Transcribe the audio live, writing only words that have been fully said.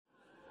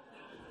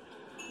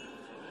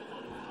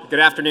Good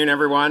afternoon,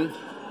 everyone.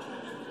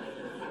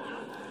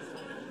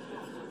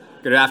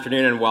 Good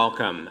afternoon and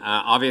welcome.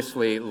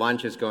 Obviously,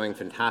 lunch is going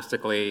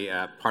fantastically.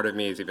 Part of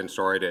me is even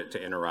sorry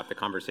to interrupt. The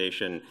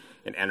conversation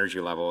and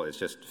energy level is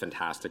just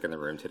fantastic in the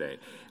room today.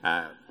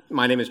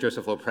 My name is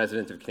Joseph Lowe,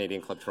 President of Canadian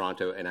Club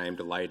Toronto, and I am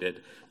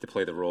delighted to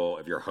play the role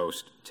of your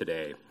host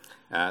today.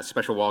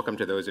 Special welcome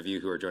to those of you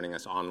who are joining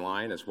us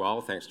online as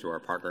well, thanks to our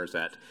partners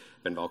at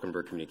Van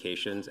Valkenburg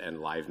Communications and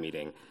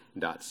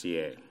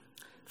livemeeting.ca.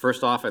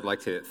 First off, I'd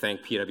like to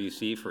thank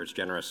PwC for its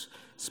generous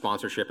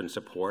sponsorship and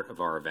support of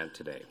our event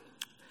today.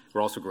 We're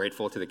also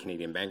grateful to the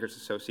Canadian Bankers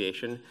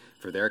Association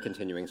for their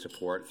continuing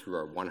support through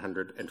our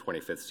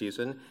 125th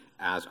season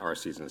as our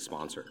season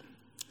sponsor.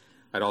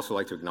 I'd also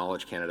like to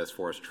acknowledge Canada's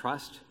Forest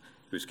Trust,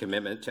 whose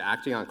commitment to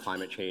acting on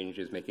climate change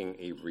is making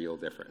a real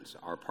difference.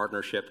 Our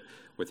partnership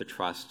with the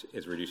Trust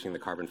is reducing the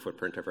carbon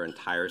footprint of our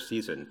entire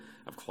season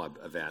of club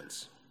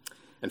events.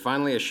 And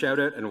finally, a shout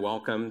out and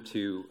welcome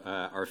to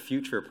our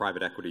future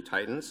private equity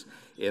titans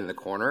in the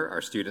corner,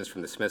 our students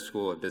from the Smith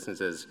School of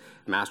Business's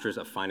Masters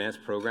of Finance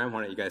program.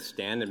 Why don't you guys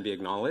stand and be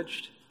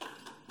acknowledged?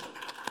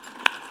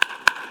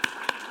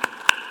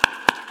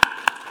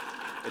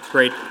 It's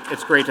great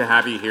to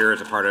have you here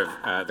as a part of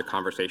the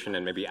conversation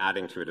and maybe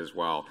adding to it as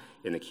well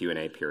in the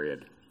Q&A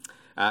period.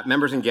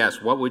 Members and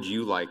guests, what would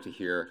you like to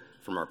hear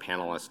from our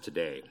panelists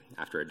today?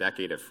 After a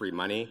decade of free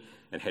money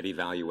and heady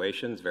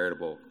valuations,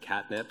 veritable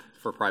catnip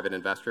for private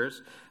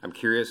investors, I'm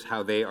curious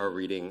how they are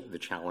reading the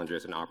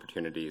challenges and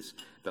opportunities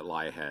that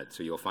lie ahead.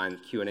 So you'll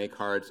find Q&A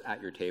cards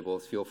at your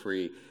tables. Feel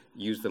free,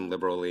 use them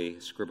liberally,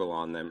 scribble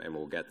on them, and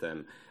we'll get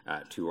them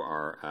to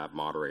our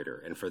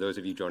moderator. And for those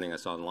of you joining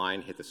us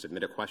online, hit the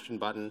Submit a Question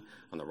button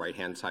on the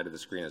right-hand side of the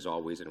screen as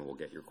always, and we'll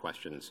get your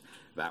questions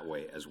that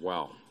way as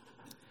well.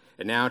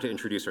 And now to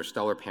introduce our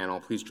stellar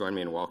panel, please join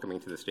me in welcoming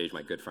to the stage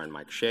my good friend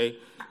Mike Shea,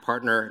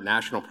 partner,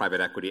 national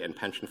private equity and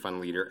pension fund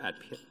leader at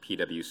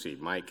PwC.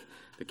 Mike,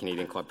 the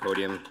Canadian Club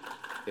podium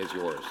is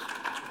yours.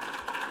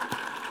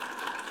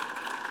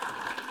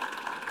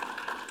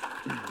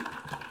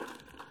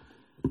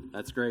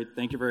 That's great.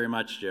 Thank you very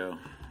much, Joe.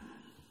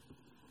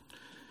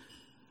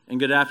 And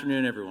good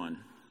afternoon, everyone.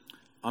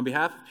 On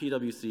behalf of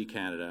PwC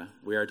Canada,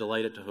 we are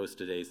delighted to host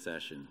today's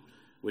session,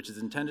 which is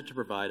intended to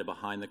provide a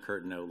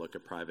behind-the-curtain outlook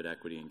at private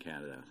equity in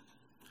Canada.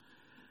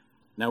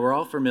 Now, we're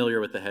all familiar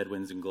with the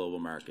headwinds in global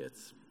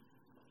markets.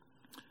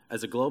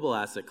 As a global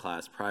asset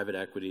class, private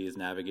equity is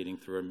navigating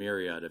through a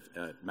myriad of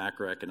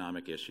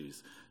macroeconomic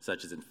issues,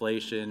 such as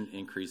inflation,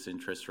 increased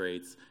interest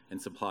rates,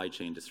 and supply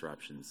chain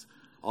disruptions,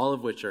 all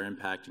of which are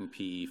impacting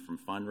PE from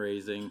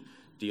fundraising,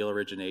 deal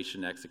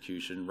origination,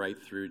 execution,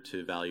 right through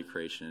to value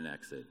creation and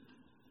exit.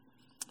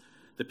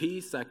 The PE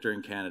sector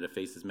in Canada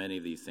faces many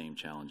of these same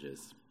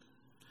challenges,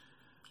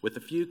 with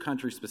a few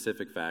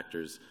country-specific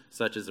factors,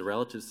 such as the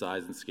relative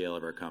size and scale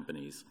of our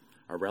companies,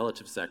 our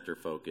relative sector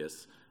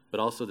focus,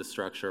 but also the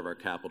structure of our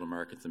capital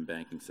markets and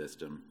banking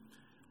system.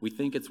 We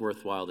think it's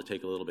worthwhile to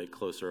take a little bit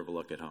closer of a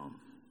look at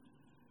home.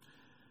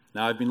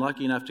 Now, I've been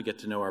lucky enough to get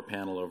to know our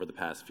panel over the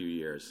past few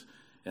years,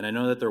 and I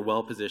know that they're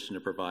well-positioned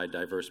to provide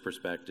diverse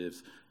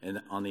perspectives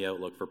on the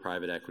outlook for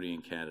private equity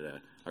in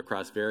Canada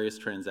across various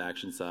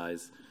transaction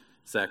size,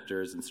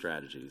 sectors, and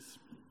strategies.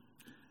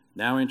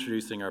 Now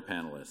introducing our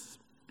panelists.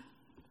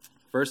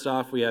 First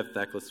off, we have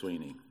Thecla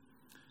Sweeney.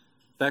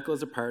 Thecla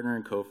is a partner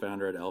and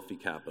co-founder at Alphi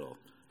Capital,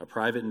 a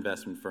private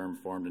investment firm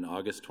formed in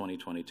August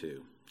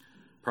 2022.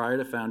 Prior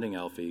to founding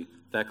Alphi,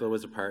 Thecla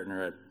was a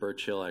partner at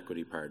Birch Hill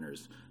Equity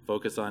Partners,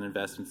 focused on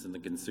investments in the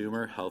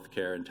consumer,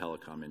 healthcare, and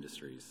telecom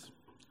industries.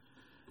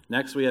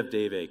 Next, we have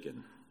Dave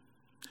Aiken,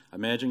 a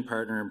managing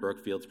partner in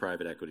Brookfield's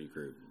private equity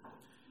group.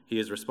 He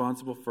is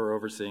responsible for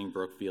overseeing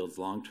Brookfield's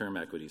long-term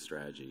equity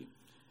strategy.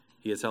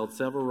 He has held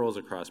several roles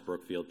across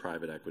Brookfield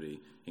Private Equity,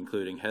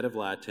 including head of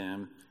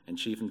LATAM and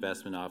chief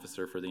investment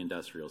officer for the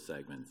industrial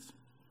segments.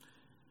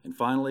 And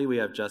finally, we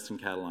have Justin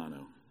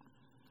Catalano,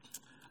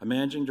 a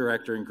managing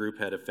director and group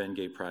head of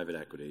Fengate Private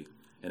Equity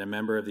and a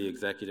member of the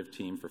executive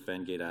team for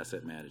Fengate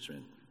Asset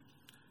Management.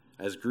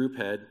 As group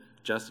head,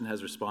 Justin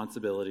has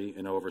responsibility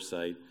and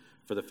oversight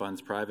for the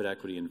fund's private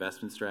equity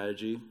investment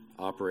strategy,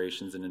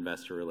 operations, and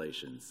investor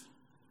relations.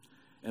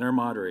 And our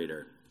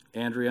moderator,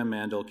 Andrea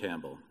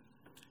Mandel-Campbell.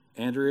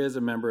 Andrea is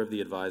a member of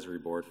the advisory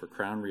board for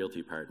Crown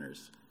Realty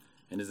Partners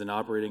and is an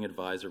operating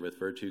advisor with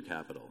Vertu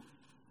Capital.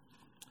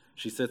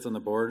 She sits on the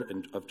board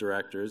of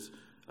directors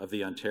of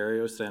the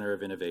Ontario Centre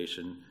of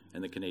Innovation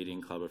and the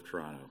Canadian Club of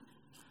Toronto.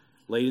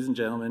 Ladies and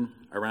gentlemen,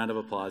 a round of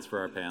applause for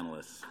our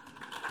panelists.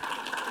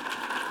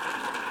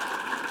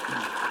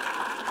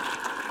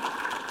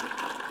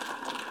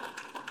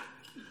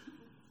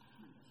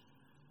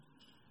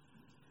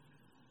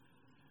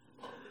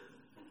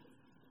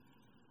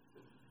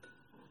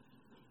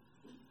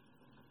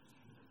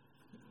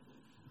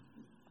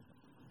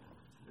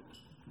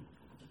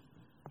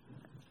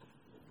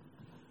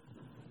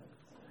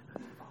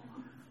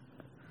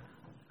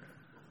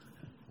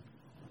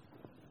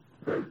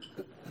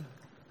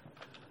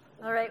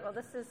 All right, well,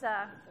 this is,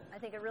 I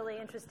think, a really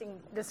interesting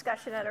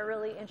discussion at a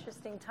really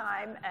interesting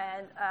time,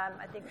 and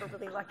I think we're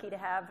really lucky to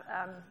have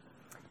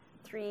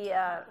three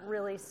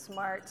really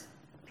smart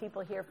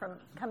people here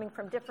coming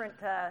from different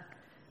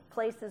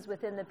places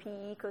within the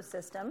PE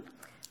ecosystem.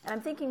 And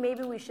I'm thinking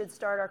maybe we should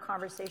start our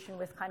conversation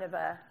with kind of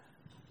a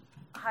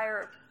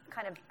higher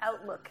kind of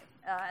outlook,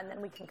 and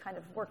then we can kind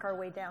of work our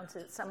way down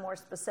to some more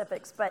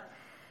specifics. But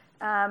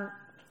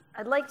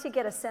I'd like to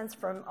get a sense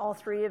from all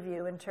three of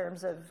you in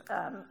terms of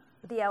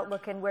the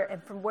outlook and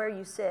from where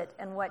you sit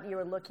and what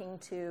you're looking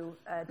to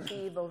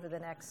achieve over the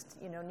next,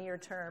 near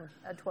term,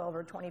 12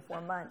 or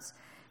 24 months.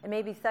 And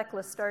maybe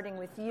Thecla, starting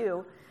with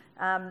you.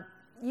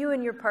 You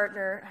and your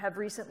partner have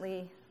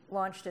recently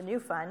launched a new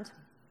fund,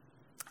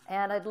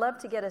 and I'd love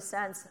to get a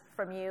sense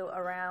from you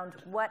around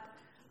what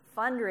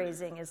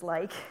fundraising is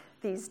like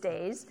these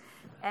days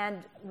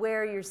and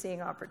where you're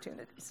seeing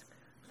opportunities.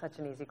 Such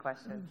an easy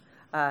question.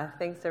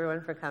 Thanks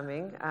everyone for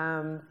coming.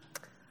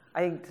 I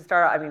think to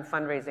start,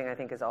 fundraising I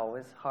think is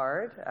always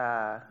hard.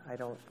 I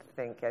don't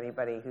think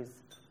anybody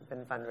who's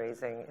been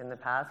fundraising in the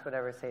past would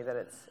ever say that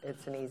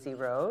it's an easy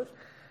road.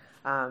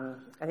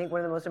 I think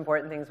one of the most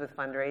important things with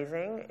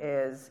fundraising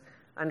is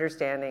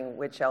understanding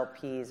which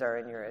LPs are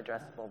in your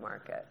addressable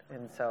market.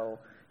 And so,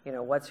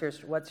 what's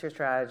your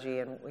strategy,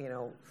 and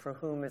for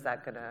whom is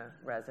that going to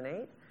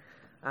resonate?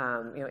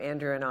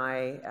 Andrea and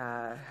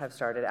I have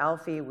started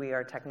Alphi. We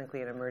are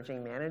technically an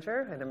emerging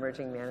manager. An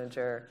emerging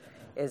manager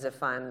is a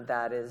fund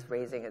that is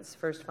raising its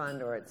first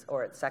fund or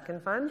its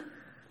second fund.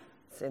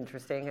 It's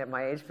interesting at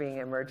my age being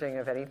emerging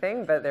of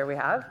anything, but there we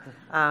have.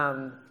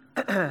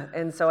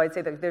 And so I'd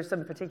say that there's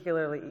some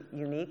particularly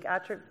unique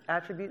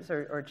attributes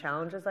or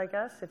challenges, I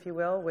guess, if you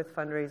will, with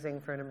fundraising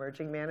for an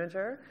emerging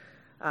manager.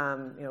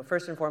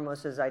 First and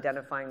foremost is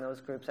identifying those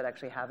groups that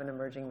actually have an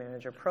emerging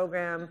manager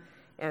program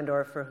and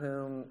or for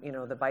whom,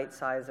 the bite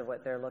size of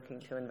what they're looking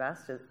to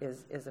invest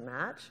is a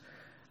match.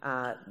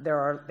 There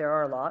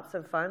are lots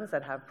of funds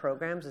that have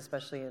programs,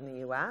 especially in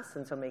the US,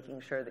 and so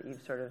making sure that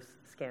you've sort of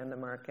scanned the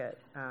market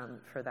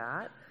for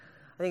that.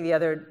 I think the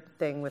other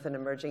thing with an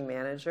emerging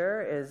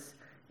manager is,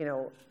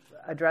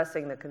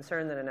 addressing the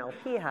concern that an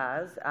LP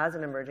has as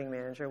an emerging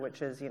manager,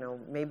 which is,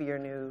 maybe you're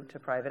new to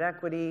private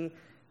equity,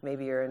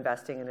 maybe you're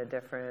investing in a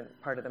different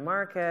part of the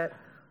market,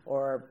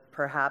 or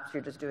perhaps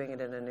you're just doing it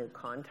in a new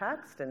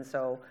context. And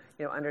so,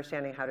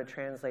 understanding how to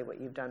translate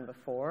what you've done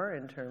before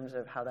in terms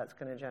of how that's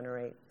going to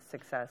generate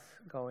success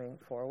going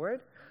forward.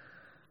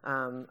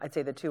 I'd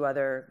say the two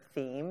other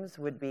themes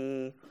would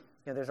be,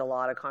 there's a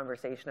lot of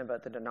conversation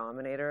about the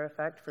denominator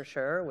effect for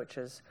sure, which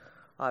is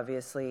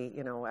obviously,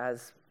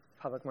 as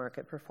public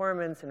market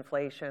performance,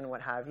 inflation,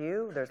 what have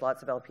you, there's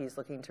lots of LPs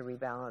looking to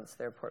rebalance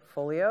their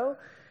portfolio.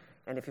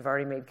 And if you've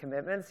already made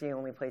commitments, the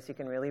only place you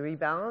can really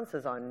rebalance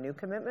is on new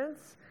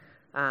commitments.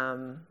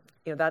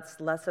 That's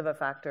less of a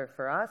factor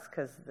for us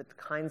because the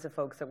kinds of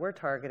folks that we're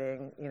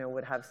targeting,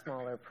 would have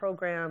smaller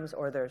programs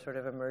or they're sort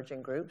of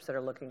emerging groups that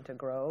are looking to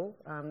grow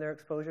their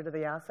exposure to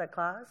the asset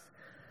class.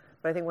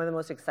 But I think one of the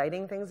most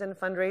exciting things in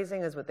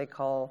fundraising is what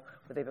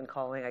they've been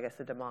calling, I guess,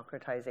 the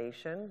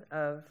democratization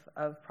of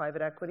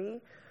private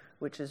equity,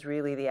 which is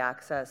really the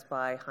access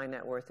by high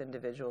net worth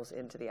individuals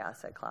into the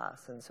asset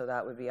class. And so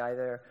that would be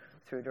either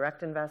through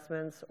direct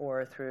investments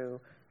or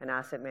through an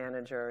asset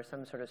manager or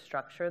some sort of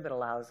structure that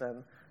allows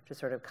them to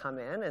sort of come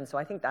in. And so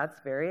I think that's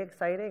very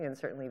exciting and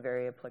certainly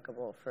very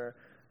applicable for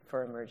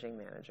emerging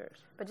managers.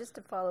 But just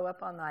to follow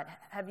up on that,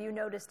 have you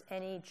noticed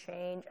any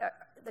change,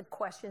 the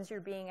questions you're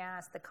being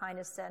asked, the kind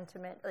of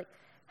sentiment, like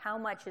how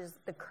much is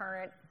the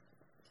current,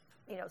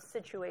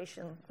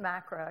 situation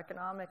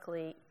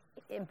macroeconomically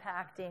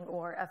impacting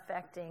or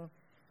affecting,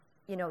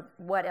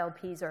 what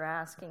LPs are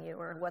asking you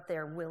or what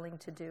they're willing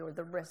to do or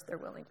the risk they're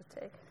willing to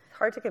take? It's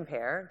hard to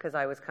compare because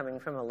I was coming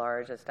from a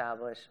large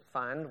established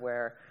fund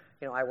where,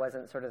 I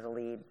wasn't sort of the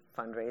lead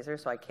fundraiser,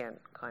 so I can't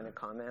kind of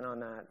comment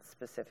on that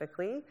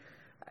specifically.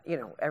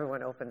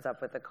 Everyone opens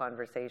up with the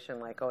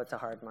conversation like, oh, it's a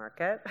hard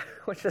market,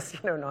 which is,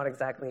 not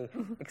exactly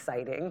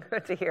exciting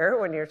to hear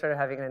when you're sort of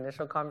having an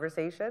initial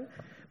conversation.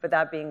 But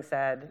that being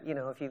said,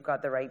 if you've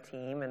got the right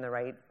team and the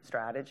right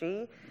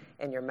strategy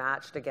and you're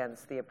matched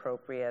against the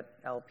appropriate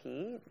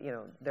LP,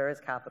 there is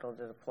capital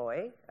to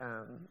deploy,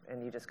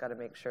 and you just got to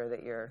make sure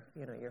that you're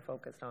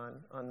focused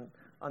on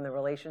the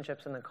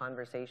relationships and the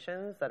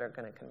conversations that are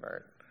going to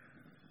convert.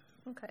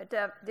 Okay,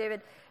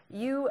 David,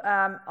 you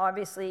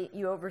obviously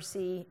you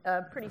oversee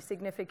a pretty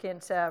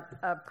significant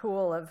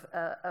pool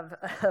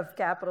of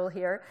capital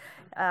here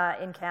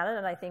in Canada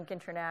and I think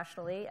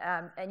internationally,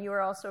 and you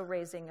are also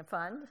raising a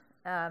fund.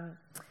 And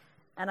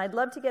I'd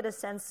love to get a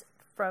sense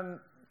from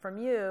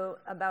you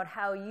about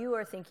how you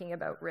are thinking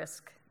about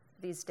risk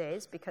these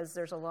days, because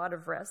there's a lot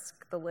of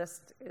risk. The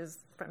list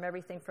is from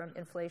everything from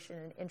inflation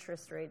and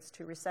interest rates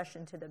to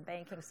recession to the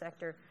banking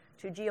sector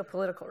to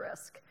geopolitical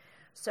risk.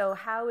 So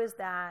how is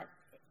that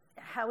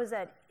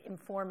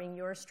informing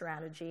your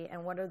strategy,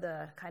 and what are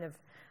the kind of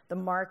the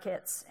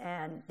markets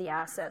and the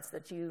assets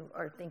that you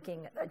are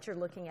thinking, that you're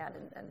looking at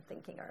and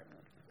thinking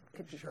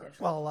could be good?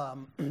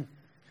 Well,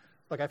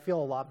 look, I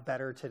feel a lot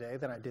better today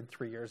than I did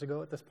 3 years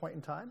ago at this point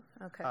in time.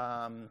 Okay.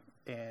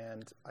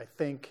 And I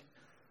think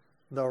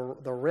the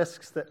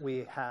risks that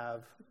we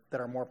have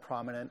that are more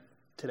prominent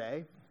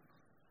today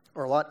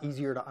are a lot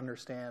easier to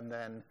understand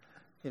than,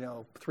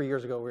 3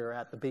 years ago we were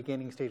at the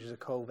beginning stages of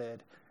COVID,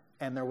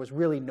 and there was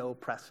really no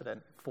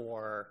precedent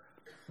for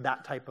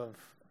that type of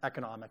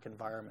economic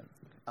environment.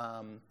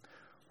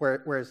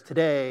 Whereas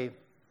today,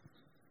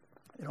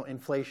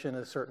 inflation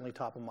is certainly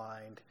top of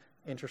mind.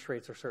 Interest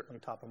rates are certainly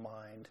top of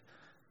mind.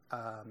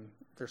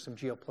 There's some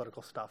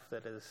geopolitical stuff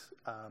that is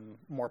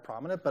more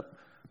prominent. But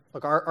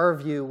look, our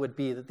view would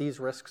be that these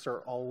risks are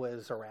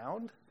always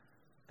around.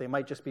 They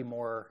might just be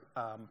more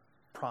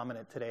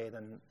prominent today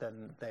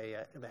than they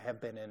have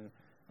been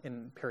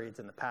in periods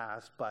in the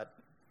past. But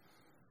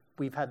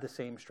we've had the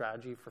same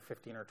strategy for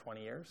 15 or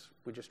 20 years.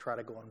 We just try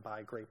to go and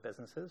buy great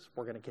businesses.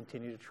 We're going to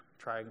continue to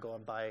try and go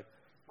and buy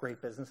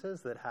great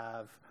businesses that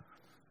have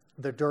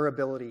the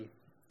durability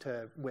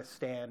to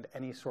withstand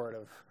any sort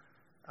of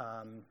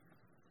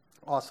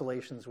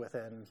oscillations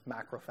within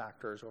macro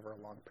factors over a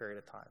long period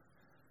of time.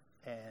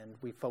 And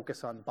we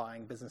focus on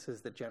buying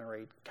businesses that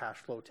generate cash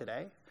flow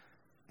today.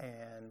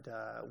 And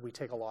we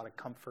take a lot of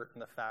comfort in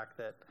the fact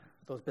that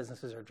those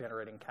businesses are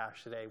generating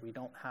cash today. We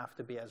don't have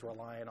to be as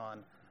reliant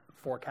on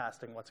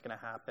forecasting what's going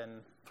to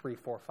happen 3,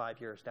 4, 5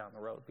 years down the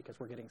road, because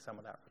we're getting some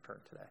of that return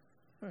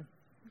today.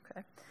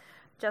 Okay.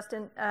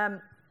 Justin,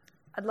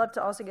 I'd love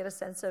to also get a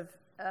sense of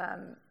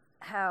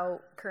how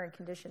current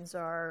conditions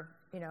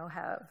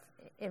have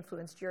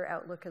influenced your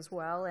outlook as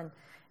well, and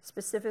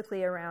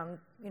specifically around,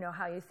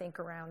 how you think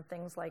around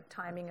things like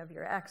timing of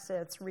your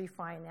exits,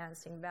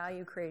 refinancing,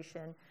 value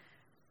creation.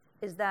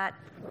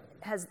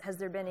 Has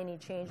there been any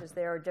changes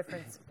there or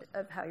difference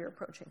of how you're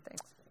approaching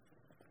things?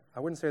 I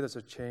wouldn't say there's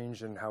a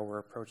change in how we're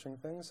approaching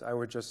things. I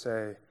would just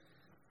say,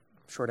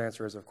 short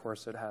answer is, of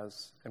course, it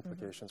has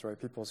implications, right?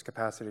 People's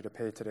capacity to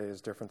pay today is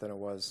different than it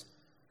was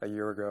a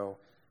year ago,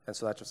 and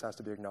so that just has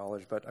to be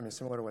acknowledged. But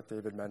similar to what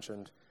David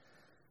mentioned,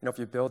 if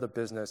you build a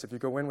business, if you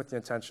go in with the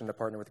intention to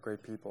partner with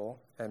great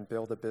people and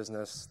build a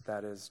business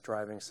that is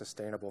driving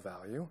sustainable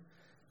value,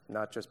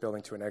 not just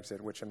building to an exit,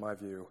 which in my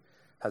view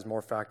has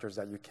more factors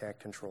that you can't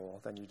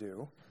control than you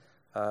do,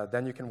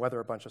 then you can weather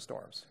a bunch of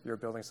storms. You're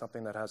building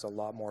something that has a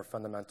lot more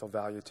fundamental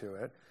value to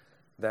it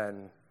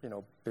than,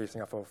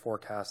 basing off of a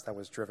forecast that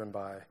was driven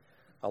by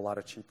a lot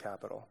of cheap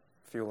capital,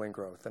 fueling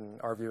growth. And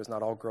our view is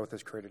not all growth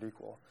is created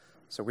equal.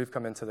 So we've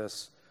come into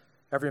this,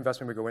 every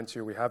investment we go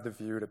into, we have the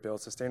view to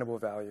build sustainable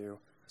value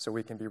so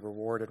we can be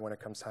rewarded when it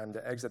comes time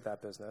to exit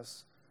that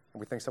business. And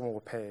we think someone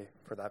will pay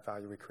for that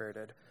value we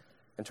created.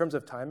 In terms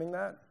of timing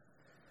that,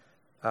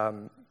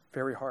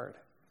 very hard,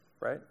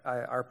 right?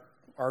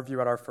 Our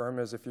view at our firm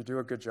is if you do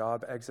a good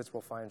job, exits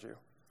will find you.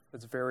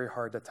 It's very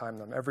hard to time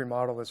them. Every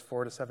model is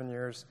 4 to 7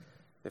 years.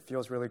 It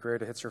feels really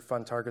great. It hits your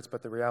fund targets.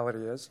 But the reality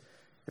is,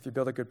 if you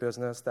build a good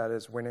business that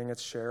is winning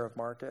its share of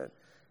market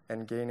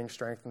and gaining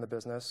strength in the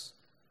business,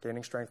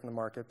 gaining strength in the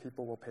market,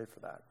 people will pay for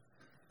that.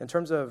 In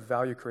terms of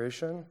value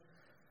creation,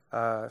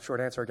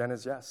 short answer again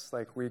is yes.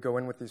 Like, we go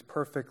in with these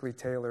perfectly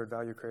tailored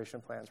value creation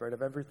plans, right,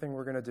 of everything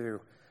we're going to do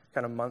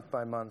kind of month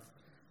by month,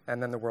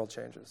 and then the world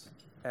changes.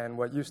 And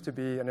what used to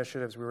be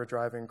initiatives we were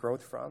driving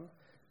growth from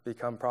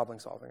become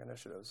problem-solving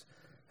initiatives.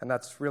 And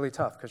that's really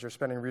tough because you're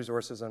spending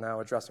resources on now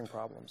addressing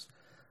problems.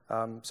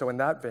 So in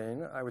that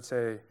vein, I would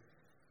say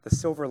the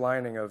silver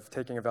lining of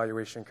taking a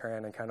valuation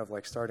can and kind of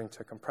like starting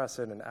to compress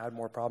it and add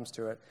more problems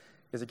to it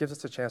is it gives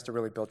us a chance to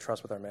really build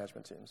trust with our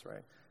management teams,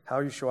 right? How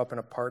you show up in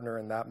a partner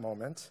in that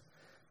moment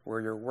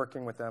where you're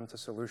working with them to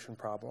solution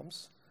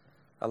problems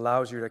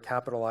allows you to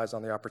capitalize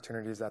on the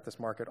opportunities that this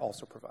market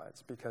also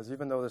provides. Because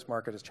even though this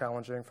market is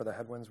challenging for the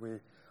headwinds we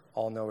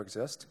all know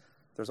exist,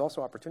 there's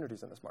also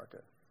opportunities in this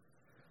market.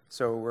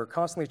 So we're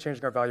constantly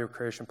changing our value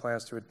creation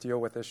plans to deal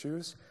with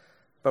issues,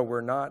 but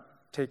we're not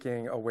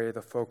taking away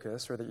the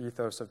focus or the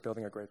ethos of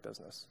building a great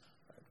business.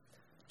 Right?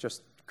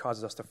 Just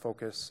causes us to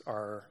focus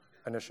our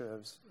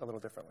initiatives a little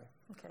differently.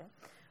 Okay.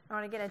 I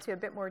want to get into a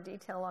bit more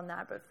detail on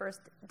that, but first,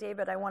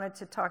 David, I wanted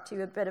to talk to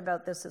you a bit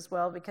about this as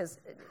well, because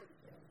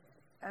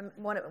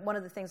one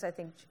of the things I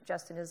think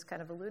Justin is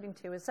kind of alluding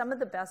to is some of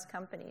the best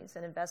companies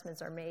and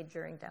investments are made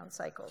during down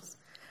cycles.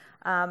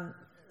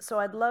 So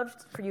I'd love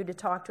for you to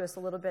talk to us a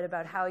little bit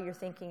about how you're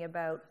thinking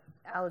about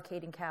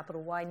allocating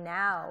capital, why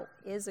now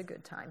is a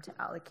good time to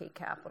allocate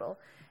capital,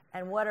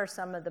 and what are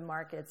some of the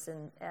markets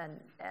and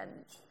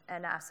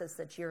assets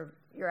that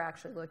you're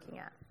actually looking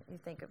at, you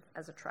think of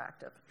as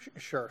attractive?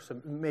 Sure.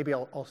 So maybe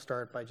I'll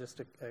start by just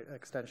an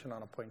extension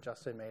on a point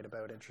Justin made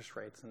about interest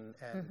rates.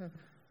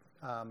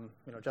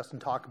 Justin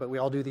talked about, we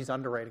all do these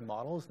underwriting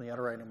models, and the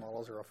underwriting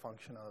models are a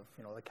function of,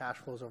 the cash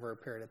flows over a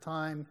period of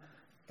time,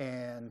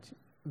 and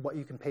what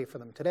you can pay for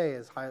them today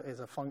is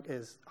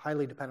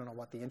highly dependent on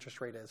what the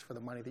interest rate is for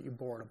the money that you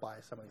borrow to buy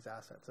some of these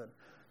assets. And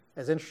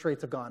as interest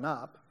rates have gone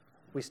up,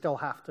 we still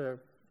have to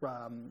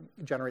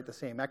generate the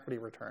same equity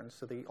returns,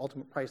 so the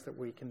ultimate price that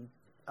we can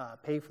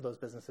pay for those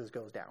businesses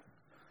goes down.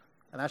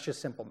 And that's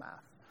just simple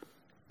math.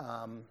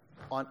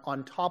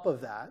 On top of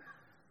that,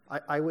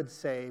 I would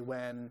say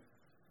when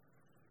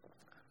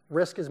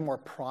risk is more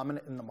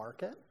prominent in the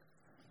market,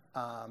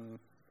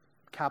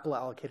 capital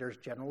allocators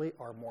generally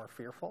are more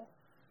fearful.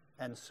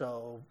 And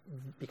so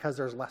because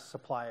there's less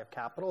supply of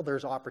capital,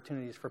 there's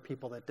opportunities for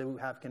people that do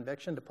have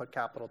conviction to put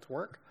capital to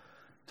work,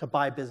 to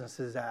buy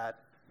businesses at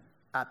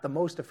the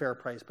most a fair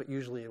price, but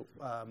usually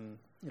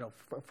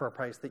for a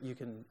price that you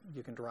can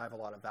derive a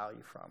lot of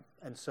value from.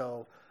 And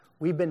so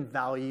we've been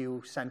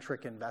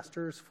value-centric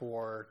investors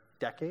for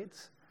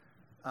decades.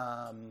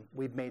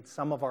 We've made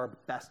some of our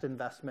best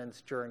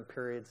investments during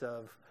periods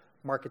of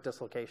market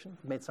dislocation.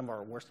 We've made some of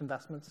our worst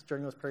investments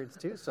during those periods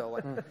too. So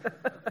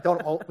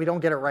we don't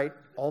get it right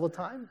all the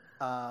time.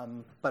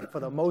 But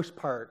for the most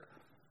part,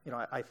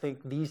 I think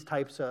these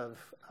types of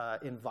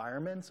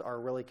environments are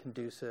really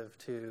conducive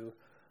to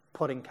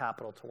putting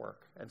capital to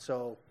work. And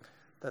so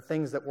the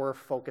things that we're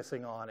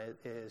focusing on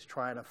is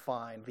trying to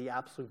find the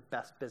absolute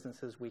best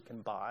businesses we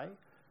can buy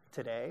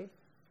today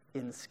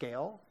in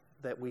scale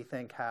that we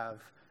think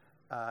have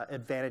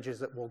advantages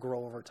that will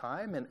grow over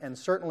time. And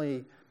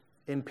certainly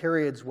in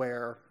periods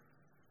where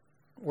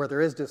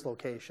there is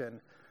dislocation,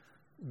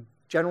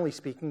 generally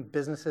speaking,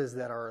 businesses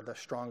that are the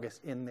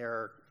strongest in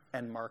their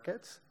end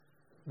markets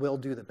will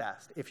do the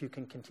best if you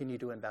can continue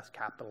to invest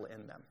capital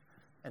in them.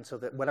 And so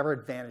that whatever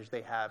advantage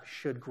they have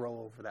should grow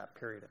over that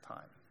period of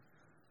time.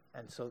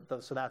 And so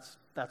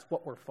that's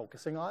what we're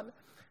focusing on.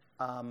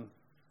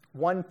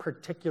 One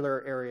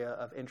particular area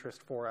of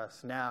interest for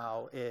us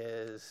now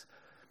is,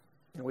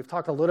 we've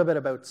talked a little bit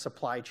about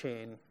supply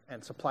chain,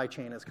 and supply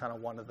chain is kind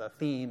of one of the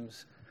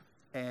themes.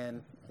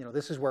 And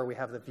this is where we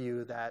have the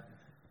view that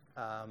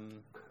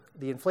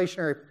the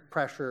inflationary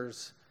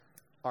pressures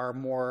are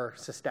more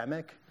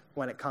systemic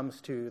when it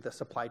comes to the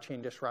supply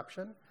chain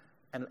disruption.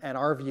 And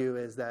our view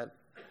is that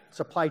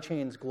supply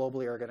chains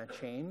globally are going to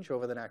change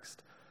over the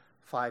next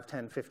 5,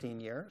 10, 15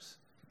 years.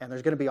 And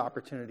there's going to be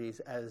opportunities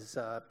as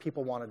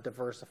people want to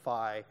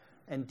diversify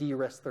and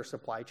de-risk their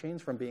supply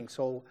chains from being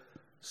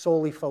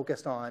solely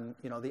focused on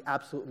the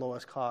absolute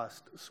lowest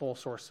cost sole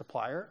source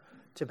supplier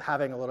to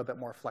having a little bit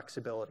more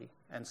flexibility.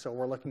 And so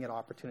we're looking at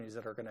opportunities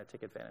that are going to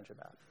take advantage of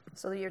that.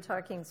 So you're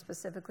talking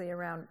specifically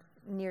around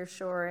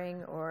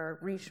nearshoring or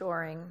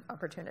reshoring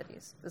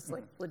opportunities, this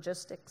like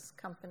logistics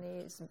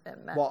companies?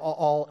 Well,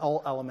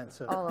 all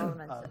elements of all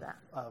elements of that.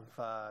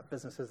 Of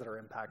businesses that are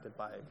impacted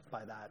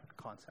by that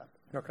concept.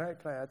 Can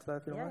I add to that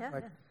if you don't mind?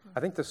 Yeah. I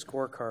think the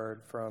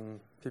scorecard from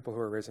people who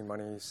are raising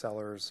money,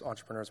 sellers,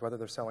 entrepreneurs, whether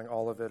they're selling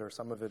all of it or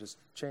some of it, has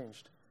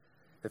changed.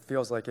 It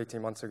feels like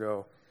 18 months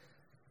ago,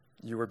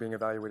 you were being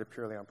evaluated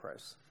purely on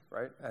price,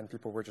 right? And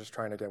people were just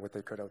trying to get what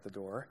they could out the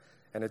door.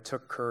 And it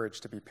took courage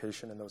to be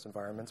patient in those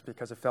environments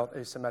because it felt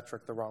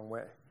asymmetric the wrong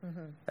way.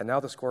 Mm-hmm. And now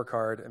the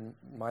scorecard, in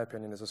my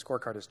opinion,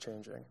 is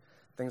changing.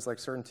 Things like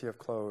certainty of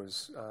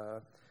close,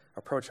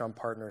 approach on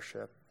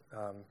partnership,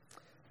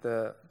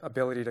 the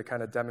ability to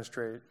kind of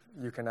demonstrate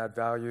you can add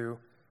value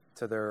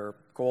to their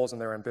goals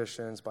and their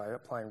ambitions by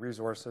applying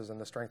resources and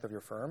the strength of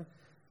your firm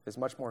is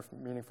much more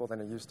meaningful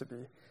than it used to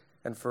be.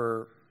 And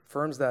for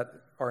firms that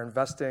are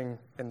investing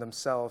in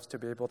themselves to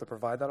be able to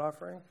provide that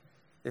offering,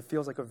 it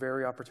feels like a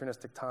very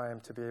opportunistic time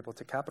to be able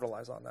to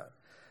capitalize on that.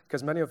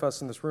 Because many of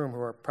us in this room who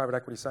are private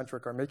equity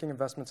centric are making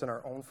investments in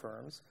our own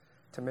firms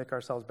to make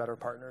ourselves better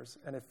partners.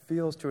 And it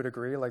feels to a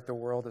degree like the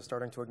world is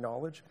starting to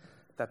acknowledge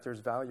that there's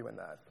value in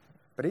that.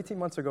 But 18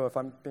 months ago, if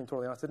I'm being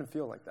totally honest, it didn't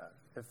feel like that.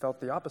 It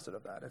felt the opposite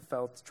of that. It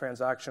felt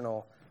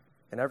transactional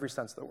in every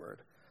sense of the word.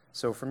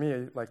 So for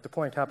me, like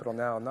deploying capital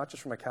now, not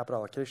just from a capital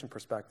allocation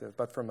perspective,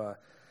 but from a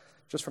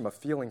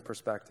feeling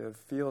perspective,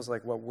 feels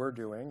like what we're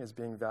doing is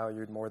being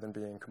valued more than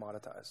being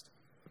commoditized.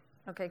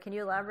 Okay, can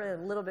you elaborate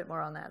a little bit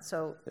more on that?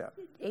 So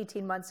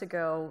 18 months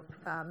ago,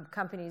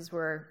 companies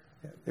were...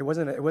 It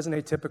wasn't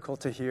atypical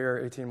to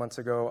hear 18 months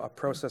ago a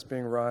process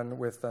being run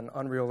with an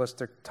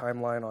unrealistic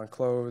timeline on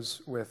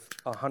close, with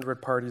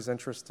 100 parties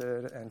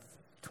interested, and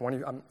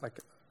 20, I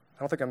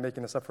don't think I'm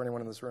making this up for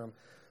anyone in this room,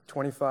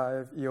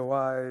 25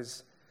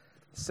 EOIs,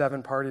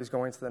 7 parties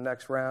going to the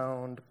next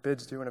round,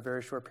 bids due in a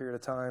very short period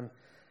of time.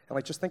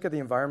 And just think of the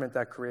environment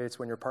that creates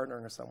when you're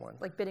partnering with someone.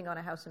 Like bidding on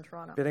a house in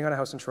Toronto. Bidding on a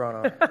house in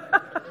Toronto.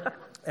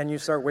 And you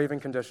start waiving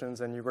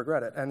conditions and you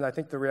regret it. And I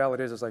think the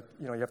reality is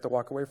you have to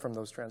walk away from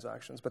those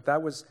transactions. But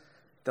that was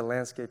the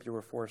landscape you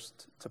were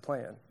forced to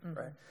play in,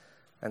 right?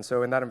 And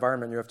so in that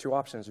environment, you have 2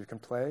 options. You can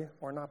play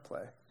or not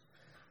play.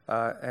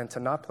 And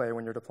to not play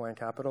when you're deploying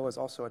capital is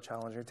also a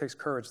challenge. It takes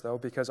courage, though,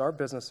 because our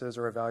businesses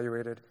are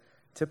evaluated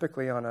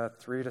typically on a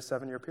 3 to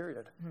 7 year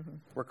period. Mm-hmm.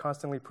 We're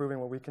constantly proving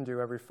what we can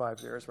do every 5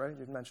 years, right?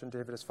 You mentioned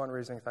David is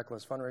fundraising, Thecla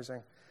is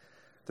fundraising.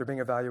 They're being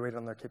evaluated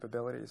on their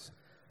capabilities.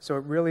 So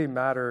it really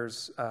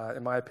matters,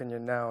 in my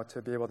opinion now,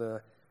 to be able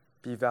to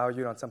be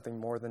valued on something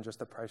more than just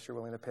the price you're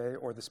willing to pay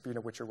or the speed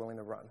at which you're willing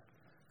to run.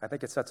 I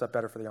think it sets up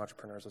better for the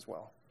entrepreneurs as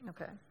well.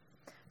 Okay.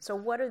 So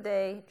what are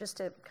they, just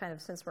to kind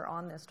of, since we're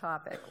on this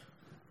topic,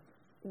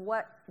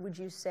 what would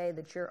you say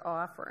that you're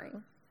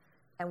offering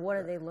and what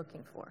are they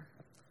looking for?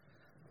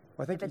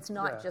 Well, I think if it's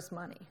not just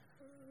money.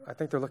 I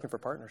think they're looking for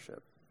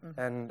partnership. Mm-hmm.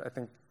 And I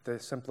think the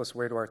simplest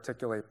way to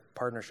articulate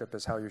partnership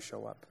is how you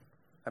show up.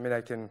 I mean,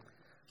 I can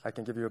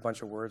give you a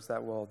bunch of words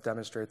that will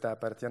demonstrate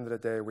that, but at the end of the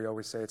day, we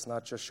always say it's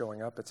not just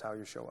showing up, it's how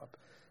you show up.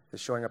 is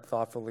showing up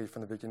thoughtfully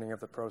from the beginning of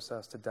the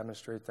process to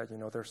demonstrate that you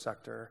know their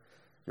sector,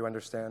 you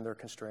understand their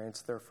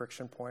constraints, their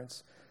friction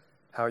points,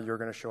 how you're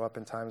going to show up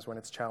in times when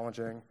it's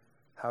challenging,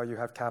 how you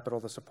have capital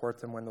to support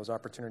them when those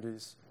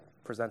opportunities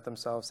present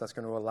themselves that's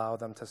going to allow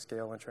them to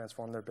scale and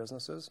transform their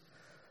businesses.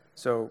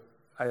 So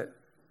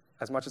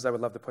as much as I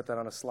would love to put that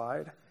on a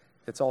slide,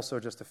 it's also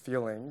just a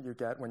feeling you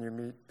get when you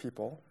meet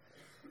people.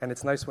 And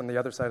it's nice when the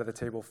other side of the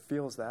table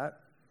feels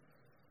that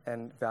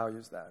and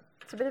values that.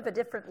 It's a bit of a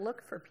different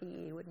look for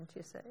PE, wouldn't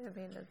you say?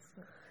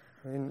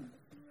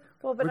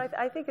 Well, but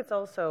I think it's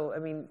also,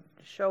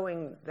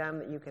 showing them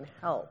that you can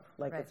help.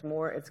 Like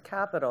Right. it's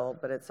capital,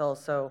 but it's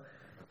also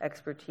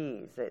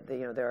expertise.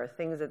 There are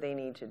things that they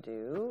need to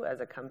do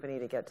as a company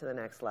to get to the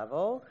next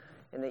level,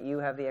 and that you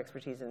have the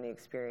expertise and the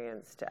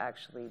experience to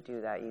actually do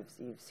that.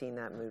 You've seen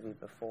that movie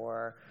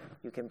before.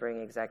 You can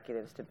bring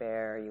executives to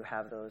bear. You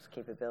have those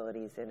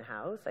capabilities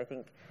in-house. I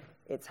think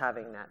it's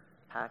having that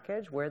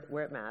package where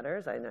it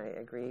matters. And I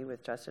agree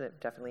with Justin. It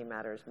definitely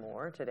matters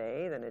more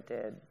today than it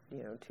did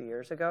 2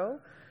 years ago.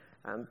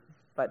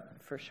 But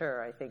for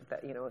sure, I think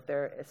that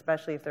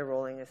especially if they're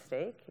rolling a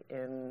stake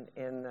in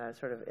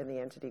the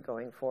entity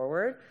going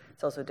forward,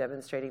 it's also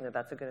demonstrating that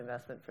that's a good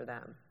investment for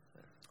them.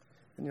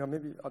 And,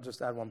 maybe I'll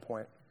just add one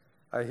point.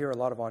 I hear a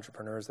lot of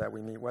entrepreneurs that we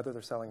meet, whether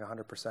they're selling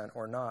 100%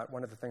 or not.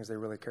 One of the things they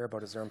really care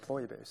about is their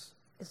employee base.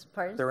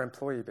 Their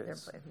employee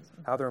base.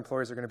 How their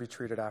employees are going to be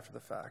treated after the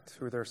fact,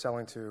 who they're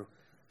selling to,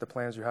 the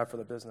plans you have for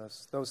the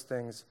business. Those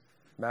things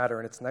matter,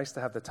 and it's nice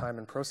to have the time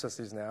and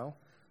processes now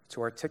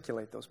to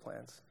articulate those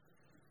plans.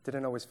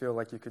 Didn't always feel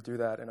like you could do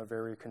that in a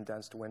very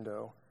condensed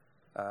window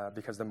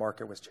because the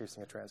market was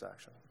chasing a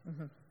transaction.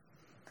 Mm-hmm.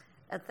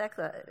 At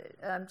Thecla,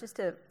 just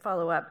to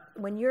follow up,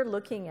 when you're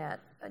looking at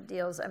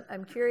deals,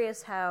 I'm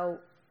curious how,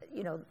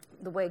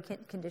 the way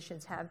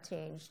conditions have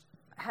changed.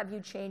 Have you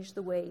changed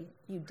the way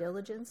you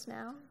diligence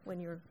now when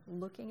you're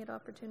looking at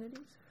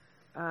opportunities?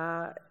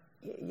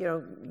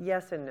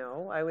 Yes and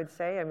no, I would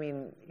say.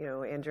 Andrew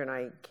and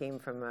I came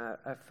from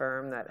a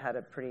firm that had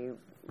a pretty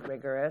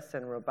rigorous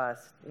and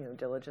robust,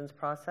 diligence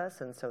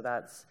process, and so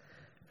that's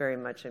very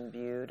much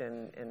imbued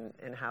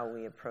in how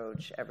we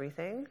approach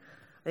everything.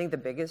 I think the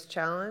biggest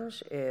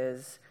challenge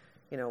is,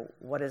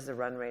 what is the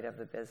run rate of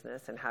the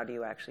business, and how do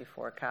you actually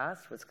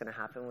forecast what's going to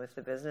happen with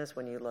the business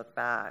when you look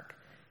back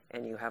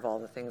and you have all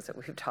the things that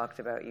we've talked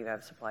about. You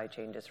have supply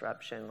chain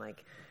disruption,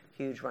 like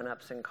huge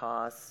run-ups in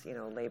costs,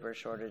 labor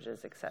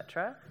shortages, et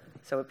cetera.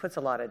 So it puts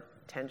a lot of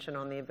tension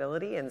on the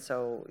ability, and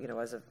so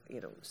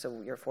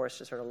so you're forced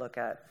to sort of look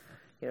at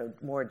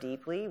more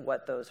deeply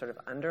what those sort of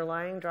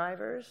underlying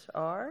drivers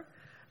are,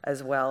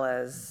 as well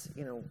as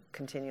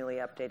continually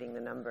updating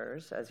the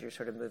numbers as you're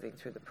sort of moving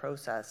through the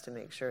process to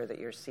make sure that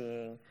you're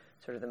seeing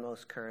sort of the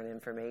most current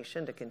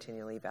information to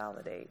continually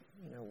validate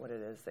what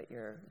it is that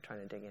you're trying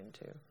to dig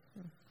into.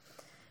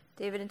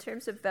 David, in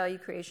terms of value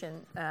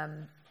creation,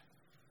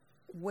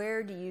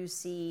 where do you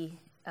see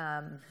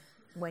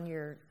when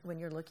you're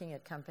looking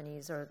at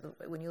companies, or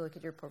when you look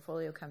at your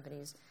portfolio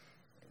companies,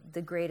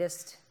 the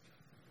greatest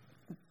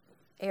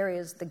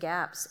areas, the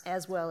gaps,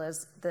 as well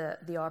as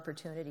the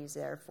opportunities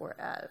there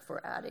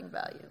for adding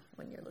value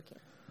when you're looking?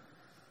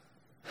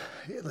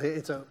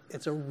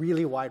 It's a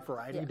really wide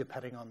variety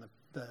depending on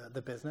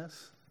the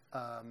business.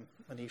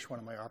 Anish, one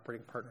of my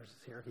operating partners,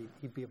 is here.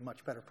 He'd be a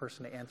much better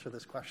person to answer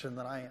this question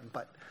than I am.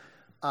 But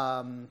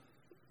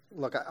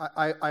look,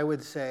 I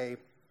would say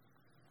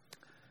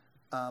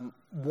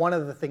one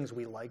of the things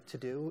we like to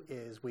do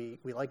is we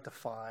like to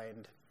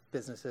find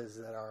businesses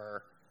that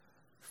are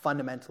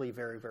fundamentally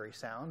very, very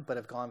sound, but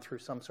have gone through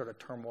some sort of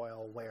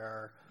turmoil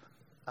where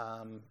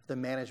the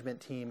management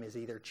team has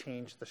either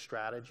changed the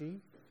strategy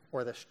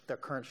or the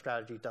current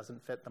strategy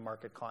doesn't fit the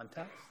market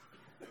context,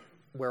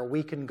 where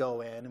we can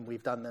go in, and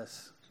we've done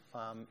this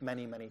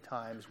many, many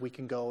times, we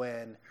can go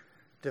in,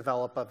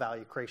 develop a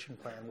value creation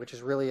plan, which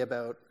is really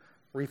about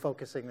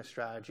refocusing the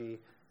strategy,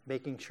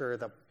 making sure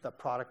the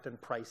product and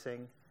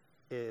pricing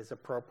is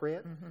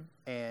appropriate,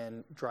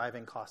 and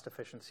driving cost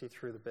efficiency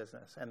through the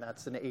business. And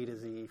that's an A to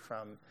Z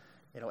from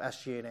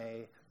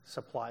SG&A,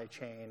 supply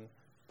chain,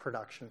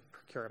 production,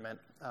 procurement,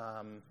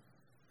 and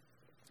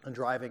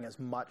driving as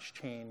much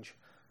change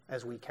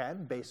as we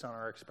can based on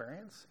our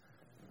experience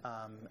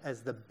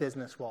as the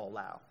business will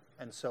allow.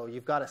 And so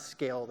you've got to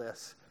scale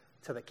this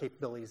to the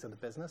capabilities of the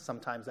business.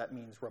 Sometimes that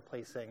means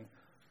replacing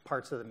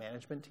parts of the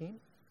management team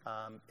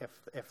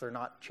if they're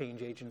not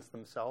change agents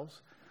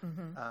themselves.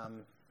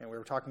 And we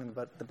were talking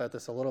about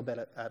this a little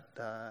bit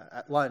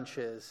at lunch,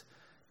 is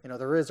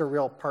there is a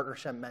real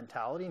partnership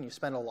mentality, and you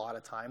spend a lot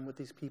of time with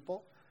these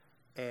people,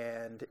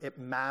 and it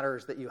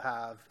matters that you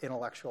have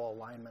intellectual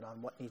alignment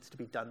on what needs to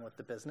be done with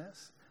the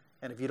business.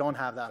 And if you don't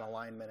have that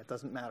alignment, it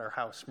doesn't matter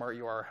how smart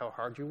you are or how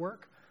hard you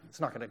work, it's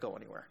not going to go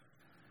anywhere.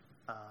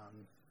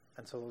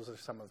 And so those are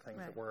some of the things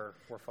that we're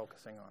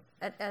focusing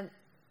on. And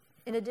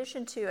in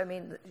addition to,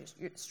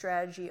 your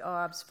strategy,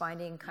 ops,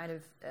 finding kind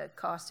of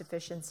cost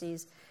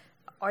efficiencies,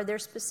 are there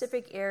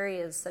specific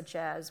areas such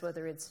as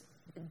whether it's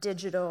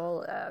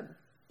digital,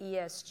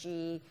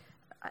 ESG?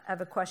 I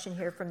have a question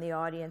here from the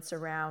audience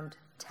around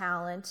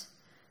talent,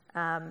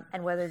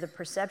 and whether the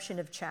perception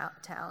of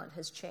talent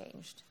has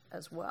changed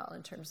as well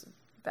in terms of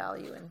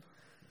value. And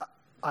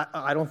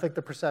I don't think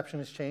the perception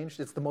has changed.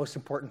 It's the most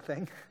important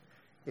thing.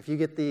 If you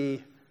get the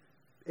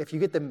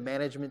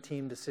management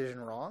team decision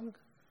wrong,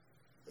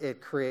 it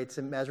creates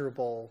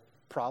immeasurable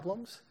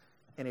problems.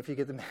 And if you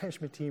get the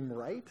management team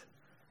right,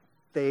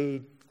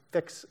 they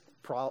fix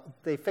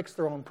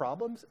their own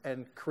problems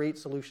and create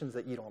solutions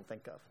that you don't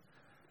think of.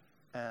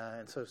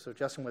 And so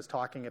Justin was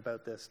talking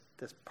about this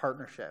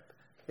partnership.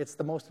 It's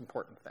the most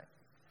important thing.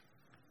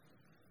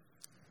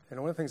 And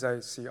one of the things I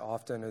see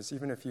often is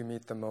even if you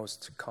meet the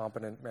most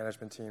competent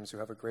management teams who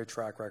have a great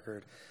track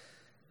record,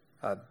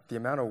 the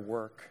amount of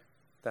work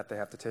that they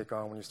have to take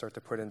on when you start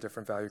to put in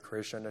different value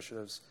creation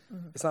initiatives,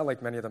 it's not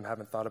like many of them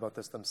haven't thought about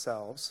this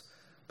themselves,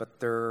 but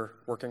they're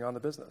working on the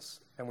business.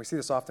 And we see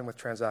this often with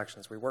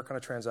transactions. We work on a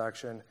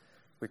transaction,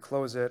 we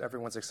close it,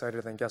 everyone's excited,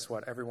 and then guess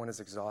what? Everyone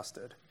is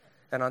exhausted.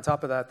 And on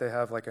top of that, they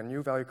have like a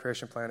new value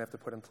creation plan they have to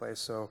put in place.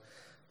 So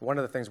one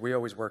of the things we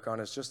always work on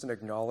is just an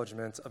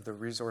acknowledgement of the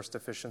resource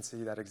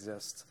deficiency that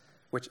exists,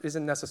 which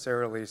isn't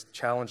necessarily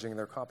challenging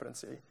their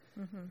competency.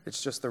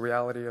 It's just the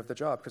reality of the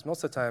job. Because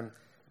most of the time,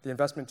 the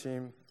investment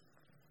team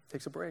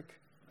takes a break.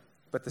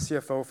 But the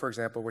CFO, for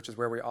example, which is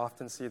where we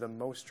often see the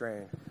most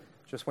strain,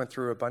 just went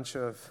through a bunch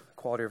of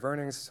quality of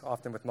earnings,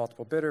 often with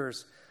multiple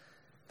bidders.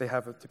 They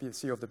have to be the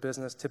CEO of the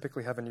business,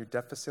 typically have a new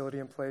debt facility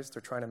in place.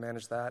 They're trying to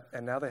manage that.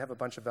 And now they have a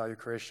bunch of value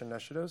creation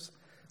initiatives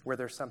where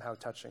they're somehow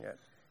touching it.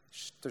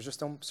 There's just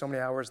so many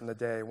hours in the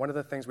day. One of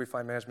the things we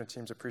find management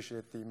teams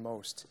appreciate the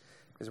most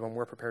is when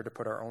we're prepared to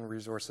put our own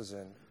resources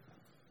in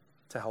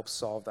to help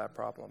solve that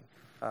problem.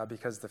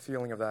 Because the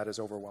feeling of that is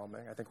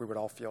overwhelming. I think we would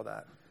all feel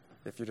that.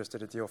 If you just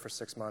did a deal for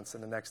 6 months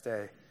and the next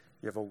day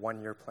you have a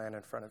 1-year plan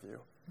in front of you.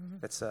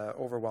 It's an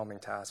overwhelming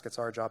task. It's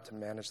our job to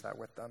manage that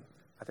with them.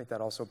 I think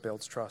that also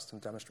builds trust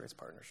and demonstrates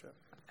partnership.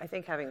 I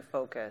think having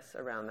focus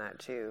around that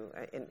too,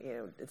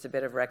 it's a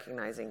bit of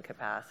recognizing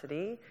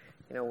capacity.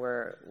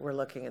 We're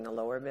looking in the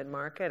lower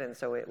mid-market, and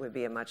so it would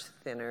be a much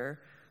thinner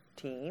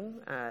team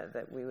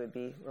that we would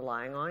be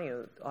relying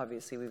on.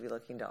 Obviously we'd be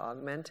looking to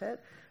augment it,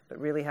 but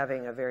really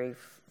having a very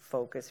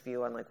focused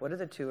view on like what are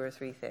the 2 or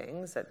 3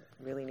 things that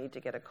really need to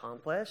get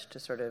accomplished to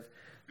sort of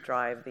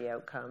drive the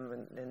outcome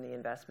and the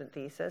investment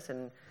thesis,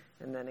 and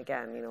then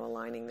again,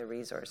 aligning the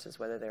resources,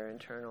 whether they're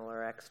internal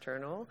or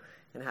external,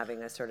 and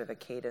having a sort of a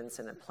cadence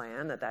and a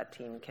plan that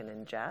team can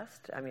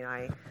ingest. I mean,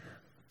 I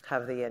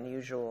have the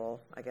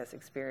unusual,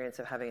 experience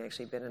of having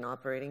actually been an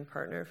operating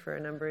partner for a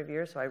number of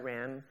years. So I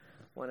ran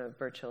one of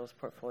Birch Hill's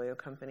portfolio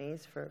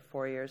companies for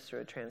 4 years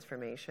through a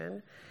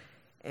transformation.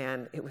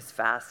 And it was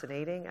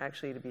fascinating,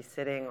 actually, to be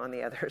sitting on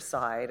the other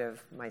side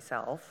of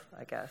myself,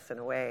 in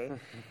a way,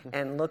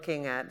 and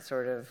looking at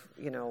sort of,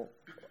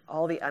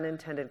 all the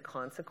unintended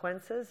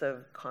consequences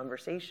of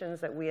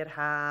conversations that we had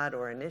had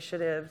or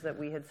initiatives that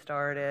we had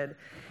started,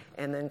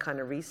 and then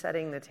kind of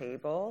resetting the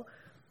table,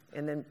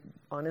 and then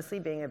honestly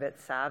being a bit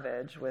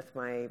savage with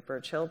my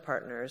Birch Hill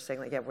partners,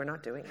 saying like, yeah, we're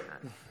not doing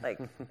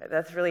that.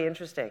 That's really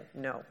interesting.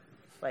 No,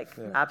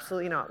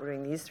 absolutely not. We're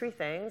doing these 3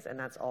 things, and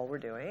that's all we're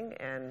doing.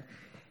 And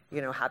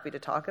happy to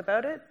talk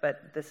about it,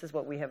 but this is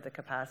what we have the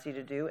capacity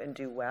to do and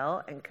do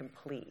well and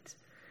complete.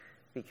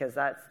 Because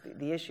that's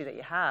the issue that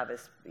you have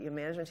is your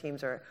management teams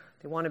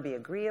they want to be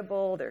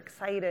agreeable, they're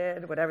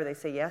excited, whatever, they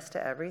say yes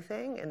to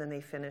everything, and then they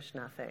finish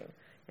nothing.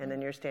 And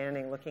then you're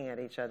standing looking at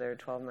each other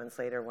 12 months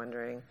later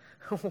wondering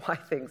why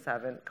things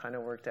haven't kind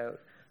of worked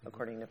out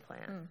according to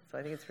plan. So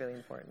I think it's really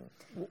important.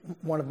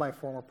 One of my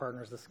former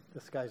partners,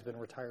 this guy's been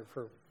retired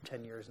for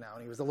 10 years now,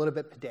 and he was a little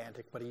bit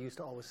pedantic, but he used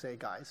to always say,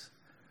 guys,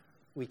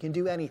 we can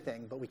do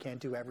anything, but we can't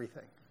do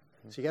everything.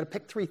 So you got to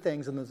pick 3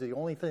 things, and those are the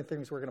only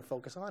things we're going to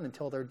focus on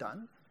until they're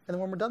done. And then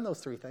when we're done those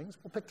 3 things,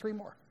 we'll pick 3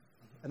 more.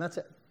 And that's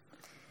it.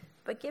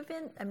 But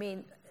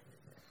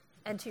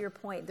and to your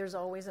point, there's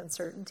always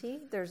uncertainty.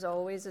 There's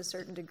always a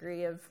certain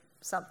degree of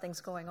something's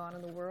going on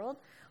in the world.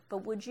 But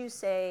would you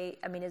say,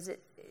 is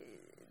it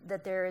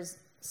that there is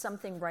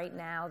something right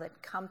now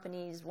that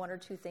companies, 1 or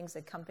 2 things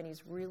that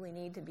companies really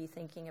need to be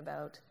thinking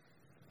about,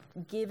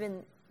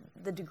 given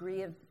the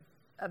degree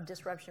of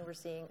disruption we're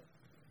seeing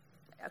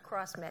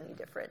across many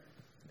different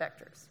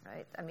vectors,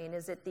 right?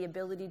 Is it the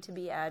ability to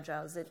be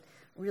agile? Is it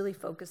really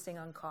focusing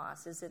on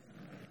costs? Is it,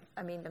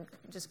 I'm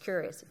just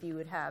curious if you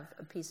would have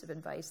a piece of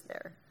advice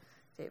there,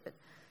 David,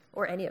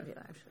 or any of you,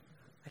 actually.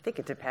 I think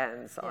it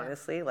depends,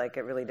 honestly.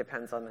 It really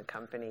depends on the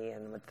company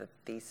and what the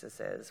thesis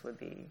is, would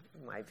be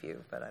my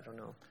view, but I don't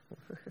know.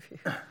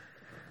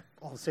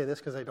 I'll say this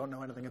because I don't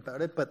know anything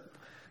about it, but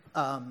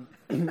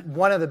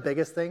one of the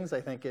biggest things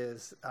I think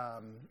is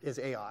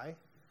AI.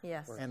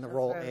 Yes. And the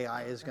role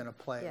AI is going to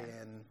play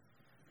in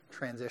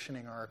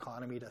transitioning our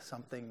economy to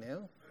something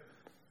new.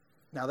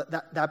 Now,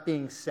 that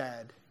being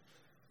said,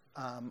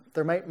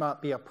 there might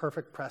not be a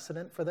perfect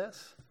precedent for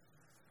this,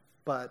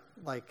 but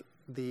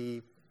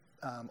the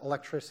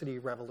electricity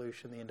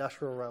revolution, the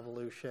industrial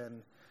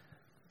revolution,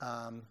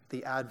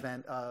 the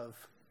advent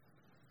of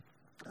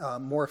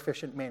more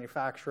efficient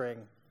manufacturing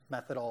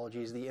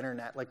methodologies, the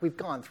internet, we've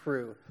gone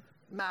through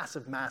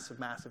massive, massive,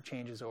 massive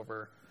changes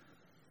over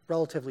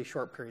relatively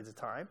short periods of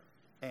time.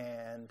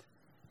 And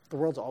the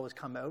world's always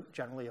come out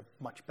generally a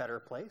much better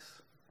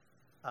place.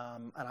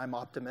 And I'm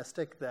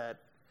optimistic that,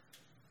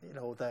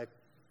 the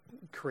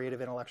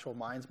creative intellectual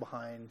minds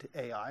behind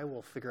AI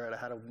will figure out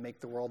how to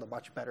make the world a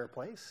much better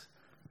place.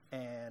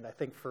 And I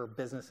think for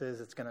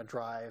businesses, it's going to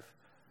drive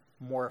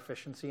more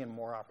efficiency and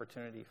more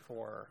opportunity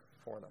for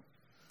them.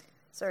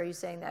 So are you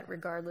saying that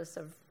regardless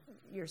of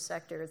your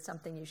sector, it's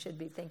something you should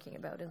be thinking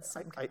about in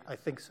some kind? I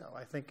think so.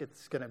 I think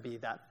it's going to be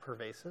that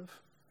pervasive.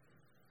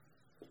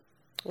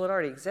 Well, it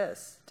already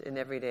exists in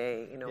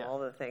everyday, Yeah. all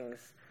the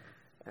things.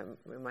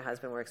 My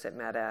husband works at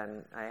Meta,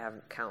 and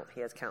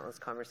he has countless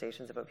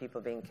conversations about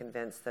people being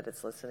convinced that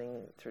it's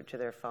listening through to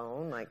their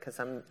phone. Like, because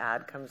some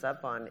ad comes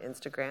up on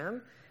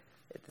Instagram,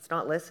 it's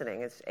not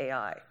listening, it's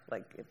AI.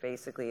 Like, it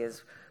basically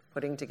is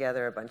putting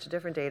together a bunch of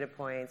different data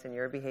points and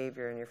your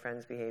behavior and your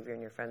friend's behavior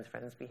and your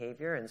friend's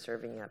behavior and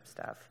serving you up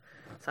stuff.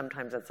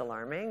 Sometimes it's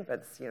alarming, but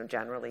it's,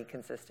 generally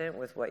consistent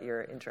with what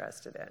you're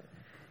interested in.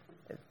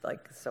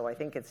 So I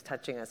think it's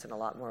touching us in a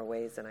lot more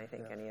ways than I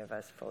think any of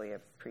us fully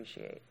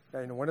appreciate.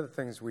 Yeah, one of the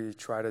things we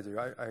try to do,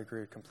 I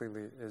agree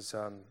completely, is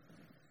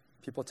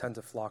people tend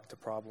to flock to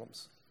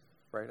problems,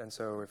 right? And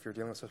so if you're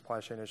dealing with a supply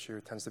chain issue,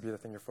 it tends to be the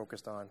thing you're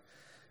focused on.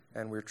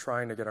 And we're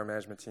trying to get our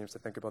management teams to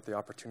think about the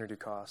opportunity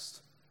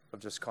cost of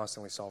just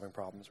constantly solving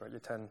problems, right?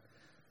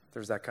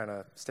 There's that kind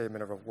of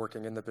statement of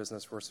working in the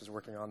business versus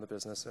working on the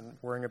business, and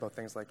worrying about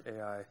things like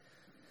AI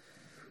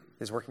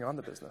is working on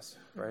the business,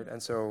 right?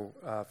 And so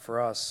for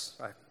us,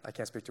 I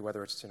can't speak to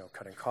whether it's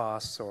cutting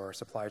costs or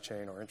supply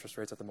chain or interest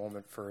rates at the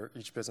moment. For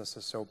each business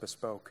is so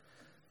bespoke,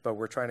 but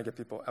we're trying to get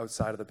people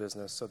outside of the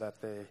business so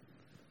that they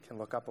can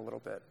look up a little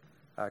bit.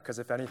 Because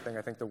if anything,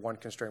 I think the one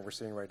constraint we're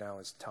seeing right now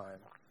is time.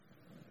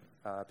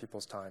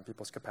 People's time,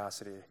 people's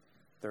capacity.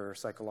 They're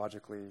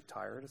psychologically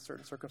tired in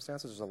certain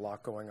circumstances. There's a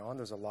lot going on.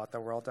 There's a lot that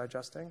we're all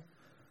digesting.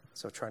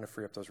 So trying to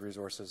free up those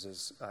resources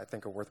is, I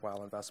think, a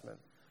worthwhile investment.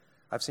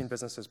 I've seen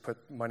businesses put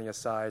money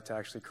aside to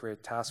actually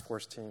create task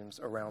force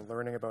teams around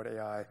learning about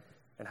AI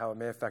and how it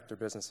may affect their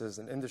businesses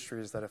and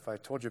industries that if I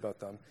told you about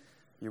them,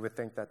 you would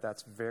think that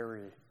that's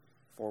very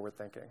forward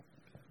thinking.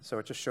 So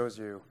it just shows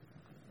you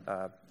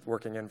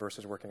working in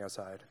versus working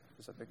outside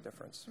is a big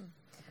difference.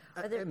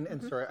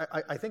 And sorry,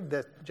 I think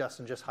that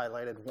Justin just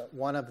highlighted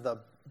one of the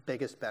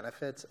biggest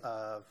benefits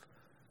of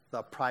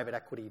the private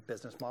equity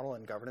business model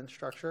and governance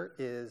structure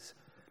is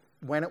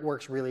when it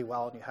works really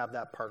well and you have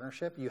that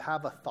partnership, you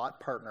have a thought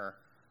partner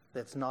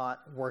that's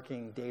not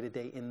working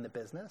day-to-day in the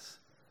business,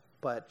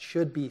 but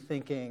should be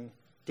thinking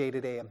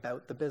day-to-day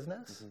about the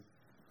business.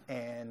 Mm-hmm.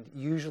 And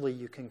usually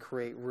you can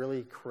create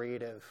really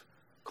creative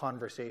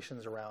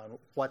conversations around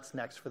what's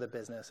next for the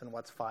business and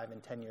what's 5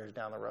 and 10 years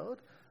down the road,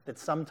 that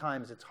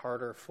sometimes it's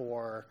harder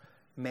for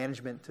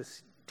management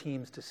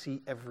teams to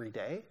see every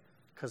day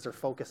because they're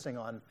focusing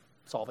on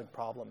solving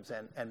problems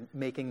and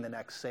making the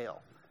next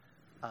sale.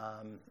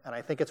 And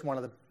I think it's one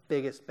of the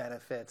biggest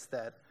benefits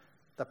that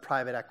the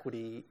private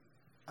equity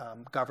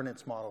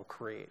governance model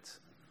creates.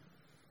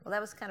 Well,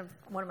 that was kind of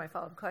one of my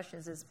follow-up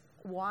questions is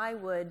why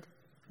would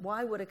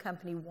a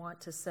company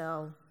want to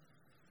sell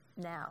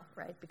now,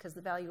 right? Because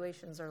the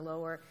valuations are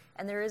lower,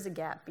 and there is a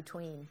gap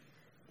between,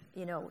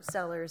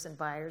 sellers and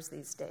buyers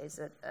these days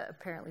that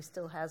apparently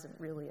still hasn't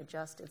really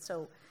adjusted.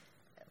 So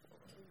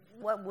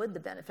what would the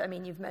benefit? I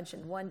mean, you've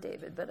mentioned one,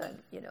 David, but,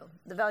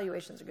 the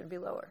valuations are going to be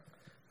lower.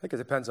 I think it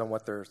depends on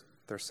what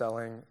they're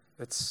selling.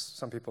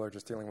 Some people are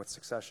just dealing with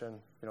succession.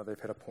 They've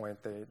hit a point,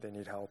 they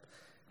need help.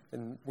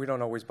 And we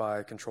don't always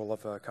buy control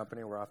of a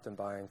company. We're often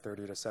buying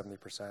 30 to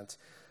 70%.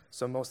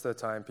 So most of the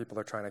time, people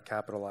are trying to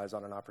capitalize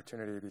on an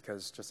opportunity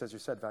because, just as you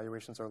said,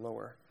 valuations are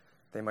lower.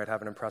 They might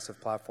have an impressive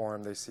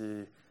platform. They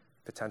see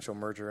potential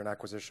merger and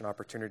acquisition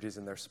opportunities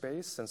in their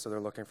space, and so they're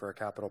looking for a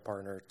capital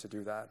partner to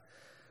do that.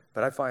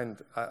 But I find,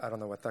 I don't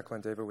know what Thecla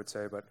and David would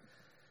say, but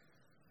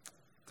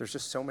there's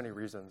just so many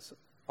reasons.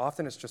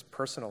 Often it's just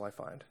personal, I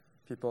find.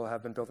 People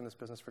have been building this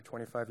business for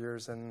 25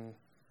 years and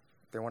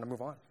they want to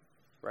move on,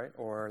 right?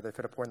 Or they've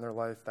hit a point in their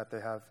life that they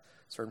have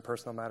certain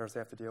personal matters they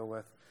have to deal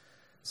with.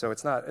 So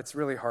it's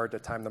really hard to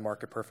time the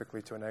market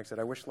perfectly to an exit.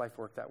 I wish life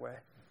worked that way.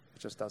 It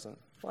just doesn't.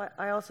 Well,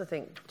 I also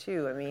think,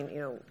 too,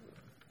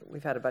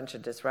 we've had a bunch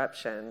of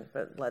disruption,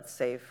 but let's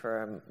say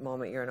for a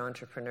moment you're an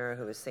entrepreneur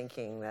who was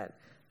thinking that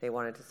they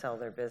wanted to sell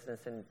their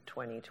business in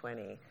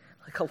 2020.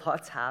 Like, a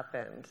lot's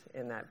happened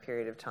in that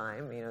period of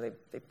time.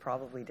 They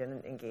probably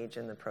didn't engage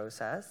in the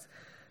process.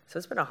 So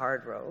it's been a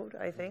hard road,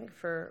 I think,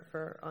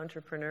 for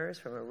entrepreneurs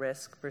from a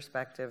risk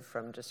perspective,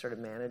 from just sort of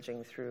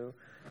managing through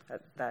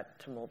that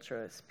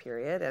tumultuous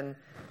period. And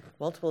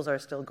multiples are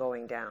still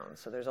going down.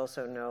 So there's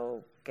also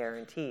no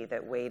guarantee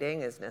that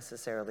waiting is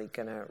necessarily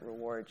going to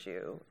reward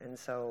you. And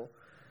so,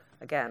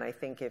 again, I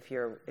think if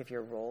you're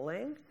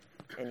rolling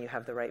and you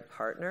have the right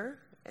partner,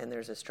 and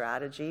there's a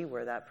strategy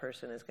where that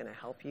person is going to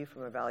help you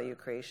from a value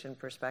creation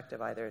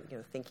perspective, either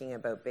thinking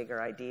about bigger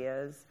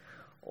ideas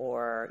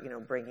or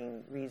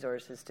bringing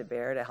resources to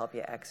bear to help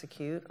you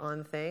execute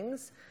on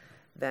things,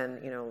 then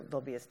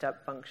there'll be a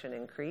step function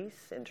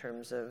increase in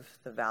terms of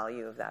the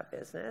value of that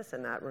business,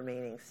 and that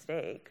remaining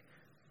stake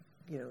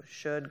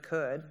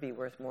could be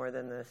worth more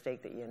than the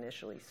stake that you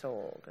initially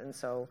sold. And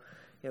so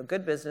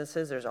good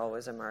businesses, there's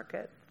always a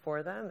market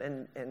for them,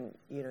 and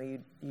you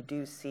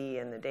do see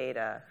in the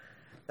data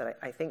that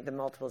I think the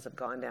multiples have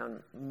gone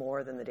down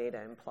more than the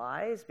data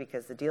implies,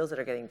 because the deals that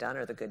are getting done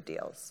are the good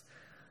deals.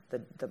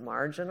 The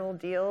marginal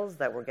deals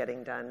that were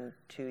getting done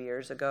 2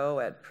 years ago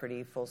at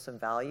pretty fulsome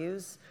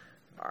values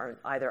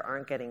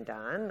aren't getting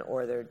done,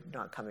 or they're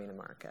not coming to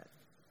market.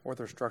 Or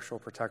there's structural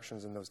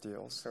protections in those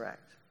deals.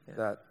 Correct. Yeah.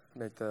 That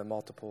make the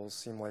multiples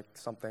seem like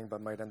something,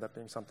 but might end up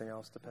being something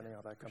else depending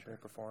on how that company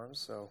performs.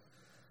 So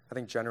I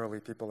think generally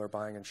people are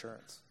buying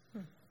insurance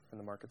in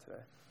the market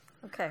today.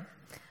 Okay.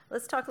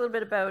 Let's talk a little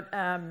bit about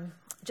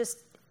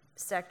just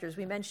sectors.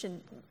 We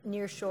mentioned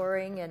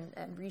nearshoring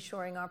and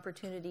reshoring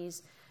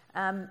opportunities.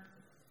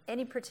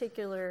 Any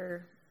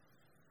particular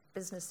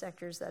business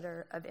sectors that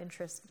are of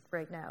interest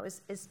right now?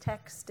 Is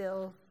tech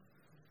still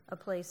a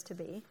place to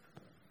be?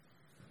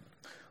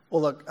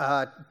 Well, look,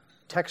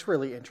 tech's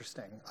really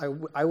interesting.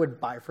 I would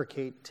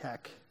bifurcate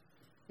tech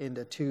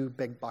into two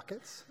big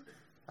buckets.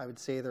 I would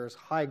say there's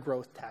high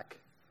growth tech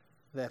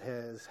that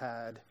has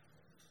had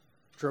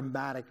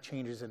dramatic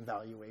changes in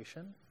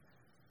valuation,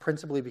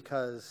 principally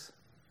because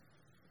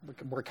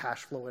we're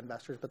cash flow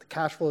investors, but the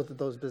cash flow that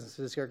those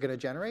businesses are going to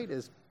generate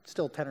is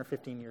still 10 or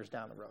 15 years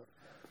down the road.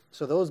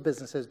 So those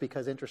businesses,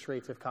 because interest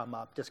rates have come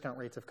up, discount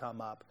rates have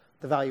come up,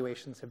 the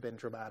valuations have been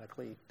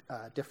dramatically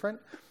different,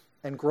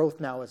 and growth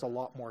now is a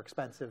lot more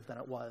expensive than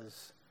it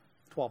was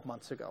 12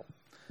 months ago.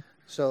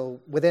 So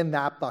within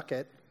that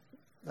bucket,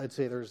 I'd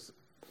say the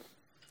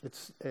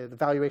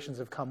valuations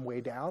have come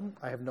way down.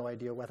 I have no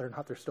idea whether or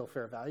not they're still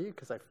fair value,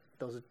 because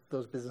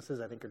those businesses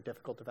I think are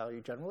difficult to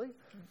value generally.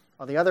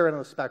 On the other end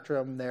of the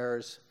spectrum,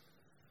 there's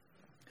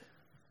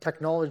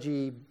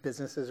technology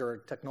businesses or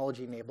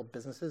technology-enabled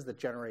businesses that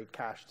generate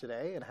cash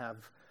today and have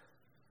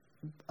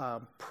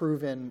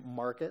proven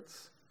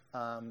markets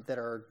that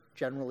are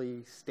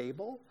generally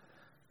stable.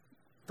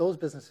 Those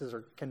businesses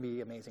can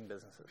be amazing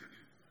businesses.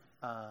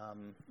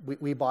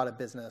 We bought a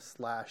business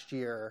last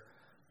year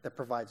that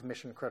provides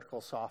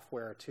mission-critical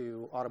software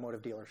to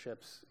automotive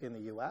dealerships in the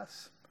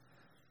U.S.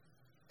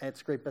 And it's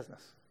a great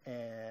business.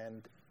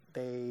 And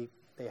they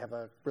have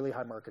a really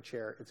high market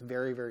share. It's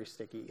very, very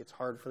sticky. It's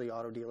hard for the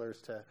auto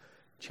dealers to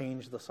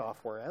change the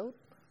software out.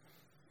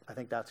 I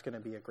think that's going to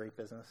be a great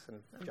business.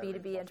 And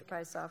B2B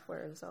enterprise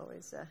software is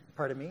always...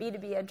 Pardon me?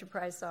 B2B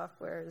enterprise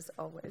software is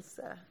always,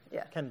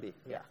 yeah. Can be,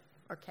 yeah.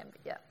 Or can be,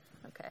 yeah.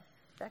 Okay.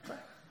 Thecla?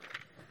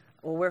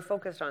 Well, we're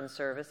focused on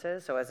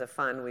services. So as a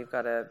fund, we've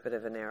got a bit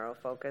of a narrow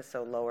focus.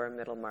 So lower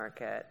middle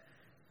market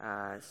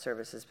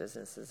services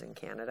businesses in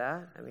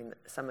Canada. I mean,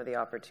 some of the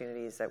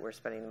opportunities that we're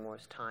spending the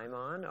most time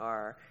on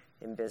are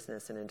in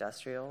business and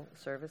industrial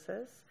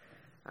services.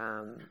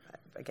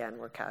 Again,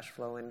 we're cash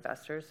flow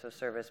investors, so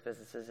service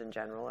businesses in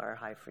general are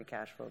high free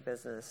cash flow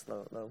business,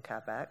 low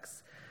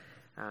capex.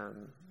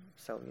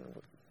 So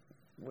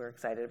we're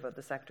excited about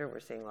the sector.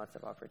 We're seeing lots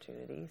of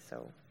opportunity.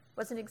 So,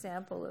 what's an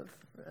example of?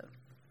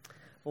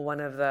 Well, one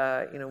of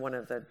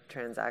the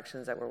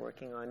transactions that we're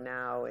working on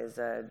now is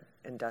an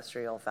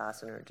industrial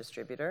fastener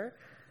distributor.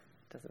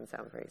 Doesn't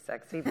sound very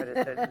sexy, but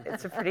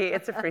it's a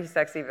pretty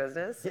sexy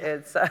business. Yeah.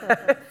 It's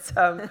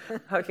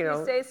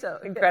you say so.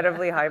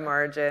 Incredibly high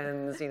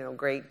margins,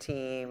 great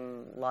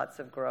team, lots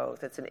of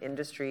growth. It's an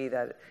industry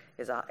that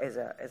is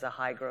a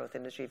high growth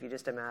industry. If you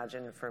just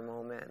imagine for a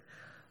moment,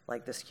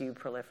 like the SKU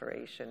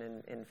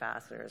proliferation in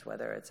fasteners,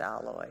 whether it's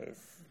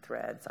alloys,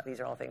 threads, these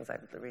are all things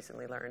I've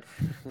recently learned,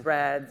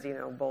 threads,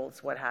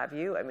 bolts, what have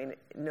you. I mean,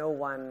 no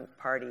one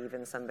party,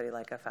 even somebody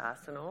like a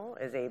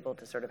Fastenal, is able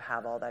to sort of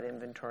have all that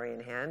inventory in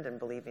hand, and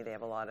believe me, they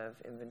have a lot of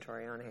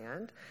inventory on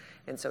hand.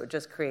 And so it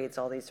just creates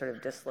all these sort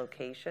of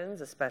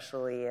dislocations,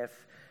 especially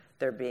if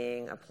they're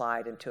being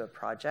applied into a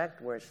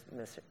project where it's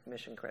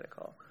mission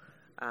critical.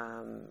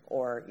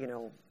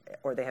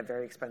 Or they have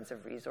very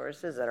expensive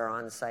resources that are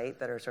on site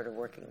that are sort of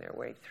working their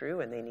way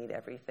through, and they need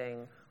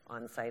everything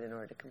on site in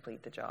order to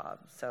complete the job.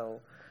 So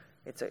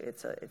it's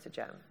a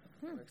gem.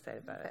 We're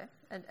excited about it.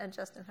 And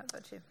Justin, how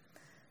about you?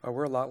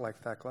 We're a lot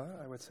like Thecla,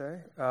 I would say.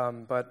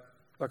 But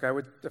look,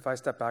 if I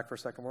step back for a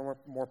second, we're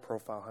more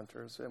profile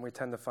hunters, and we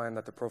tend to find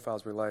that the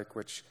profiles we like,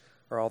 which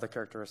are all the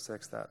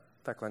characteristics that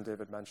Thecla and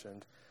David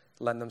mentioned,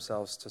 lend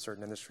themselves to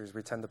certain industries.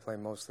 We tend to play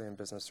mostly in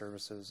business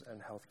services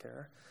and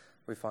healthcare.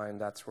 We find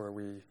that's where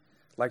we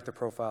like the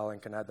profile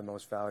and can add the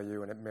most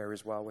value, and it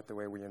marries well with the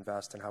way we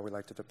invest and how we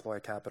like to deploy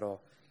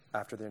capital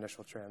after the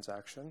initial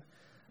transaction.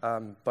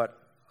 But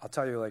I'll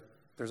tell you,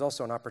 there's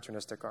also an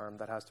opportunistic arm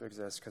that has to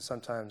exist, because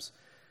sometimes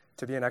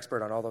to be an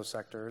expert on all those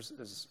sectors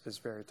is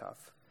very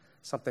tough.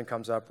 Something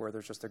comes up where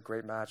there's just a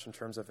great match in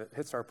terms of it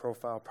hits our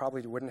profile,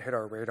 probably wouldn't hit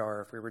our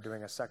radar if we were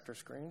doing a sector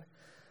screen,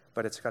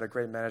 but it's got a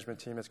great management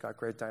team, it's got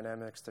great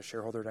dynamics, the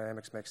shareholder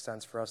dynamics make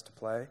sense for us to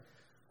play.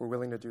 We're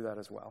willing to do that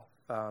as well.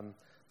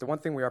 The one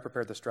thing we are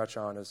prepared to stretch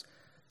on is,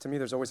 to me,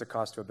 there's always a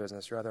cost to a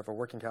business. You either have a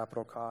working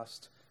capital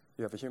cost,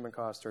 You have a human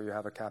cost, or you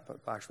have a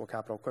actual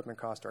capital equipment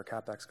cost, or a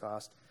CapEx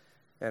cost.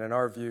 And in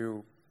our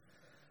view,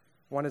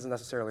 one isn't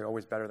necessarily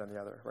always better than the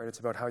other, right? It's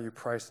about how you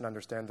price and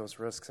understand those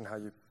risks and how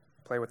you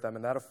play with them.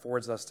 And that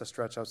affords us to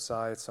stretch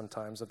outside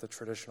sometimes of the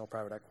traditional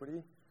private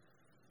equity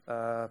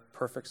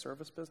perfect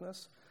service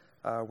business,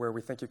 where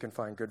we think you can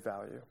find good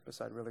value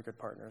beside really good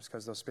partners,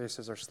 because those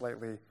spaces are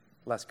slightly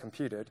less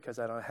competed, because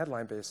on a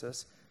headline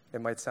basis,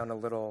 it might sound a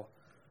little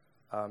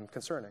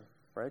concerning,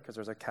 right? Because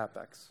there's a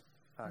CapEx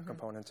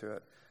component to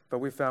it. But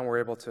we found we're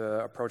able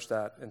to approach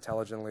that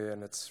intelligently,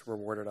 and it's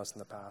rewarded us in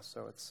the past.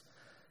 So it's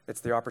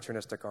the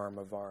opportunistic arm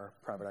of our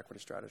private equity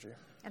strategy.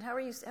 And how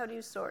do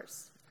you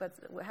source?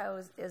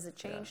 Has it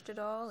changed at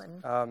all?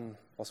 And well,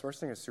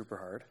 sourcing is super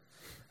hard.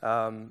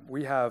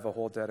 We have a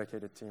whole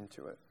dedicated team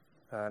to it.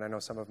 And I know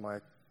some of my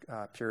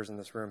peers in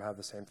this room have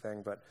the same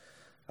thing, but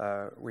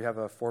we have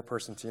a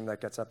 4-person team that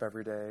gets up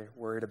every day,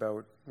 worried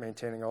about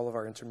maintaining all of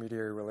our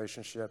intermediary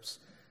relationships,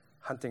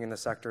 hunting in the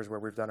sectors where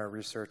we've done our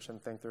research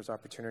and think there's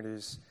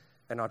opportunities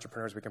and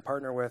entrepreneurs we can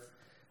partner with.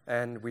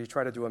 And we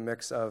try to do a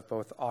mix of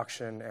both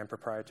auction and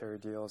proprietary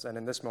deals. And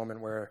in this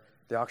moment where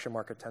the auction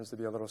market tends to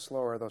be a little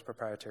slower, those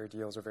proprietary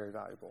deals are very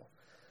valuable.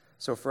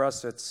 So for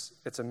us,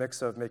 it's a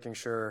mix of making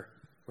sure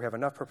we have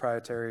enough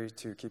proprietary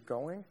to keep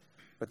going,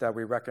 but that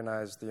we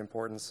recognize the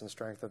importance and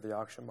strength of the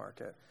auction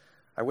market.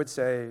 I would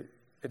say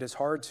it is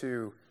hard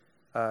to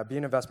be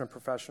an investment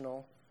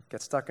professional,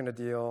 get stuck in a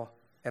deal,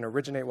 and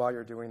originate while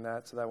you're doing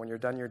that, so that when you're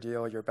done your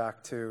deal, you're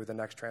back to the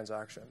next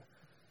transaction.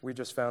 We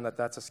just found that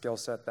that's a skill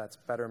set that's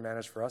better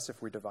managed for us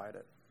if we divide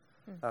it.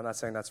 I'm not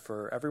saying that's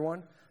for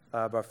everyone,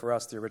 but for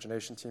us, the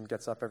origination team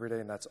gets up every day,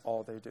 and that's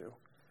all they do.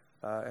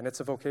 And it's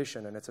a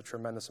vocation, and it's a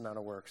tremendous amount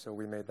of work, so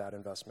we made that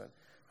investment.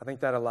 I think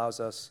that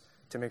allows us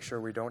to make sure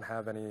we don't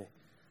have any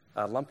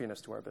lumpiness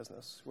to our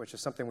business, which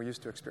is something we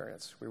used to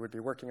experience. We would be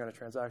working on a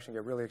transaction,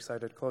 get really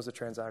excited, close the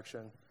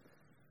transaction,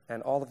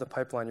 and all of the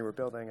pipeline you were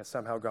building has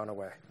somehow gone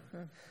away.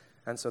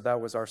 And so that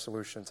was our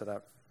solution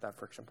to that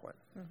friction point.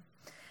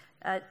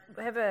 I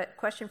have a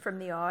question from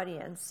the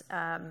audience,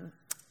 and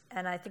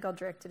I think I'll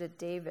direct it at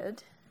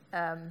David.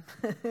 Given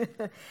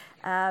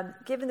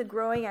the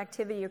growing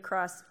activity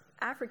across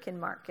African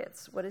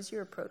markets, what is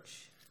your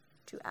approach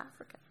to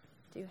Africa?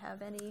 Do you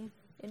have any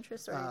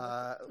interest?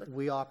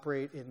 We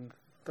operate in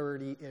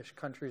 30-ish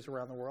countries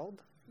around the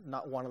world.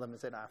 Not one of them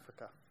is in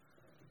Africa.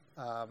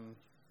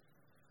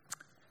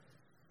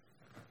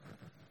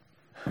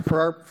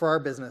 For our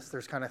business,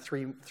 there's kind of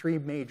three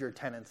major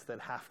tenets that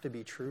have to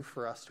be true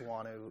for us to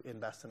want to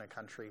invest in a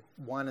country.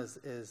 One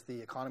is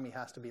the economy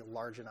has to be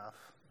large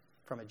enough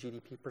from a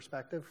GDP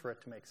perspective for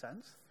it to make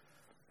sense.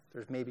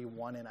 There's maybe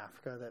one in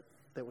Africa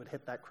that would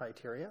hit that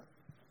criteria.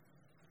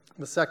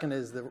 The second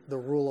is the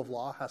rule of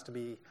law has to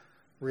be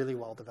really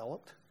well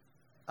developed.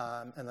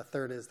 And the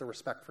third is the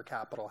respect for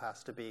capital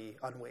has to be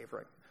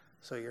unwavering.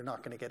 So you're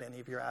not going to get any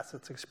of your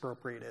assets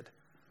expropriated.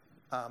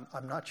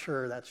 I'm not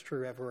sure that's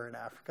true everywhere in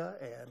Africa,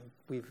 and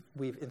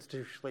we've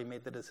institutionally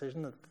made the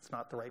decision that it's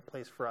not the right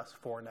place for us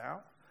for now.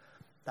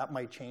 That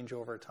might change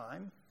over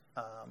time,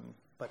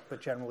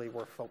 but generally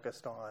we're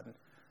focused on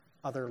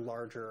other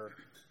larger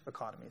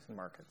economies and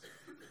markets.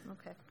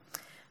 Okay.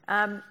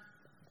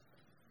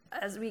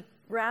 As we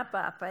wrap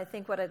up, I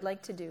think what I'd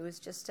like to do is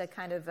just to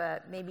kind of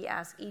maybe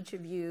ask each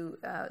of you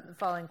the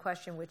following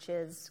question, which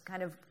is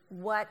kind of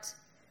what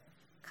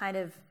kind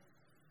of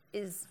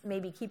is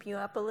maybe keeping you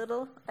up a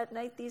little at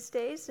night these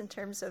days in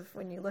terms of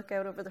when you look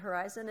out over the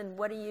horizon, and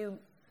what are you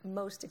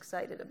most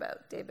excited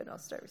about? David, I'll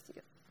start with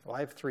you. Well,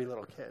 I have 3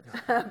 little kids.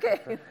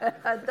 Okay.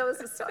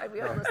 Those aside,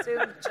 we all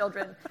assume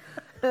children.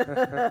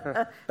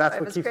 That's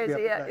what keeps crazy.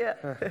 me up.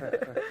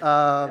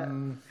 Yeah.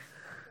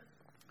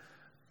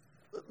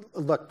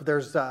 Look,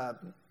 there's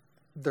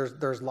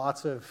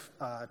lots of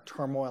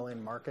turmoil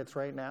in markets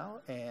right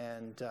now,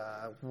 and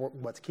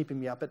what's keeping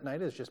me up at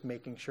night is just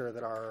making sure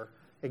that our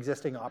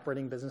existing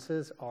operating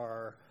businesses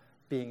are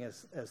being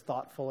as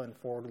thoughtful and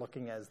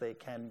forward-looking as they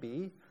can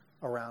be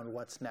around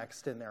what's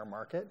next in their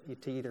market,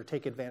 to either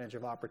take advantage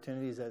of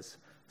opportunities as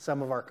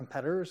some of our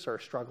competitors are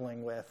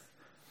struggling with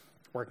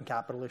working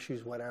capital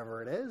issues,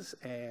 whatever it is,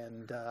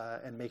 and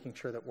making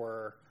sure that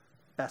we're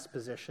best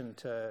positioned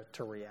to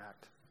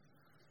react.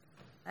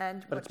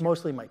 But it's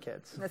mostly my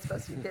kids. That's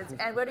mostly kids.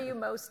 And what are you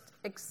most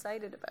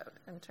excited about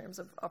in terms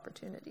of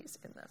opportunities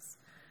in this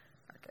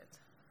market?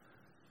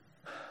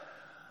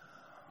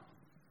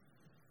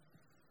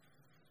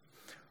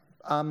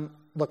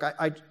 Look,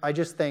 I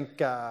just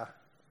think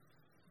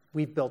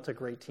we've built a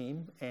great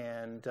team,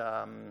 and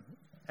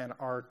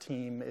our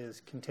team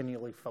is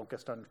continually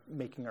focused on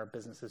making our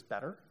businesses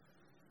better.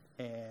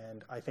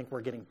 And I think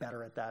we're getting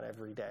better at that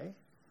every day.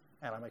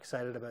 And I'm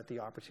excited about the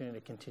opportunity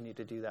to continue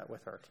to do that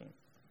with our team.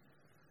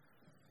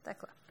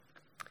 Thecla.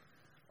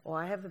 Well,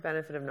 I have the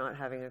benefit of not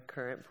having a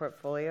current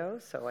portfolio,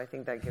 so I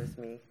think that gives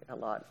me a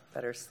lot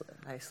better.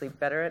 I sleep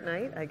better at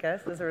night, I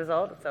guess, as a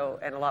result.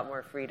 And a lot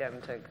more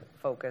freedom to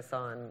focus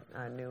on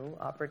new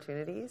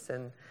opportunities.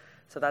 And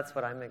so that's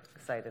what I'm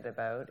excited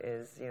about.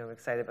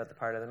 Excited about the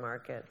part of the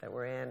market that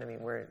we're in. I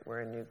mean,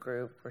 we're a new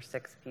group. We're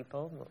 6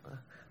 people.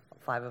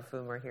 5 of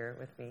whom are here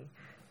with me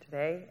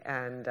today.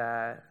 And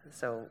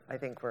so I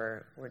think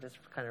we're just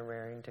kind of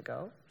raring to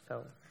go.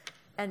 So.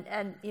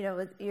 And you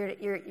know,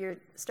 you're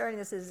starting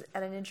this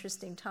at an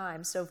interesting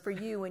time. So for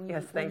you, when you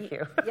thank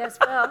you. Yes,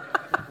 well,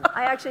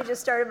 I actually just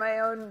started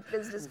my own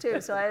business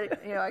too, so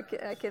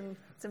I can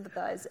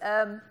sympathize.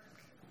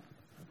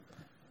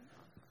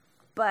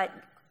 But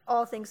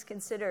all things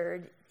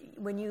considered,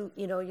 when you're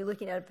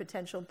looking at a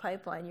potential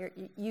pipeline,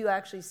 you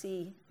actually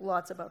see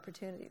lots of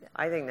opportunity there.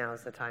 I think now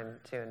is the time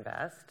to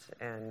invest,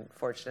 and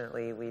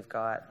fortunately, we've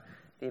got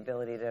the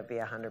ability to be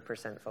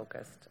 100%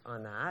 focused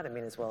on that. I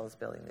mean, as well as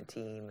building the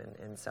team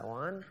and so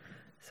on.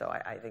 So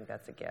I think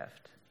that's a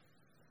gift,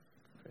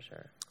 for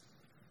sure.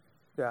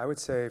 Yeah, I would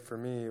say for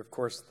me, of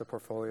course, the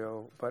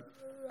portfolio, but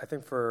I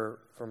think from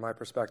my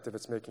perspective,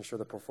 it's making sure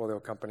the portfolio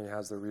company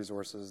has the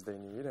resources they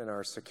need and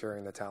are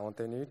securing the talent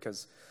they need,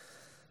 because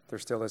there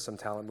still is some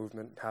talent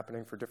movement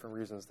happening for different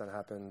reasons than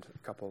happened a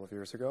couple of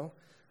years ago.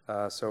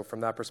 So from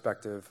that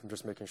perspective, I'm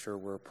just making sure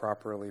we're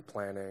properly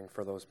planning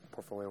for those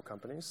portfolio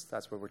companies.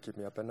 That's what would keep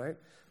me up at night.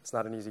 It's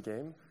not an easy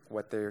game.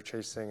 What they're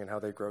chasing and how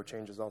they grow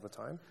changes all the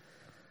time.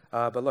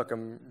 But look,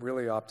 I'm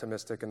really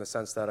optimistic in the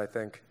sense that I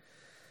think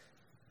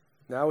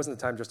now isn't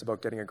the time just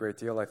about getting a great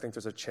deal. I think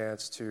there's a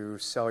chance to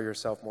sell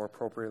yourself more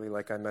appropriately,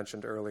 like I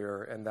mentioned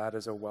earlier, and that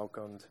is a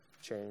welcomed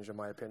change, in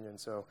my opinion.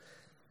 So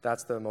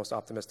that's the most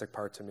optimistic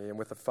part to me. And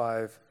with a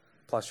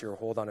 5+ year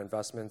hold on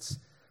investments,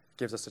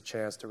 gives us a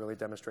chance to really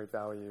demonstrate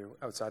value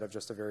outside of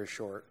just a very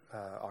short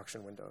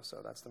auction window. So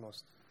that's the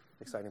most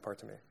exciting part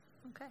to me.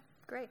 Okay,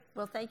 great.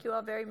 Well, thank you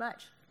all very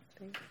much.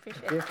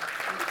 Appreciate it.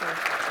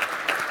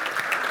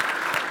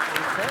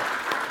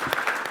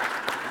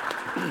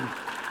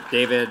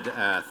 David,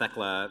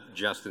 Thecla,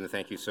 Justin,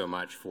 thank you so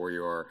much for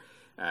your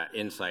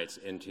insights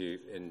into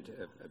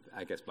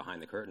I guess,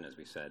 behind the curtain, as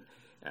we said,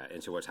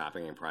 into what's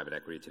happening in private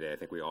equity today. I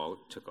think we all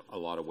took a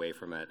lot away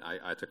from it.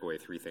 I took away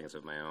 3 things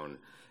of my own.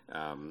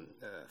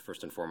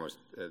 First and foremost,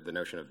 the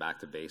notion of back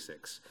to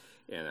basics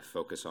and a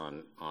focus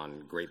on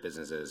great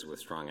businesses with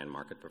strong end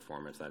market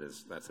performance.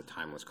 That's a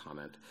timeless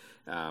comment.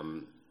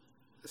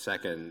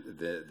 Second,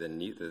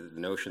 the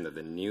notion that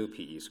the new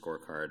PE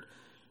scorecard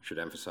should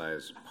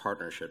emphasize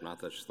partnership, not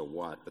just the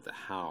what, but the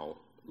how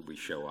we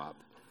show up,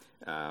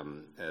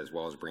 as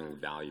well as bringing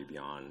value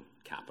beyond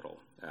capital.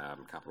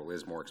 Capital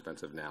is more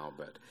expensive now,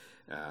 but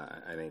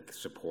I think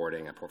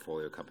supporting a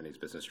portfolio company's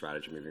business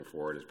strategy moving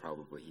forward is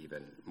probably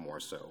even more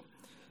so.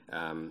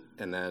 And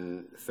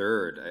then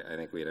third, I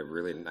think we had a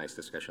really nice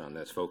discussion on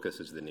this. Focus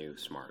is the new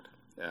smart.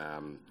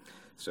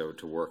 So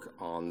to work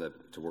on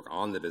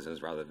the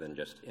business rather than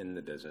just in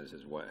the business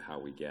is how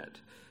we get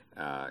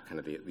kind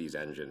of these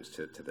engines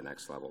to the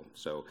next level.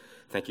 So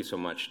thank you so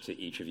much to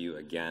each of you.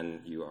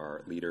 Again, you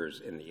are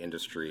leaders in the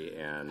industry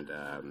and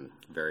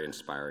very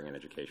inspiring and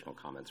educational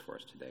comments for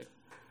us today.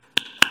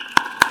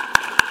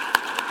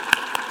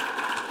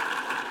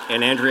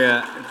 And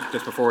Andrea,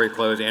 just before we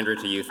close, Andrea,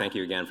 to you, thank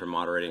you again for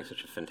moderating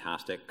such a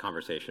fantastic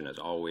conversation. As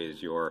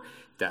always, your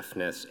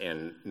depthness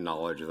and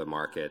knowledge of the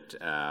market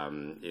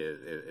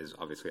is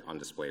obviously on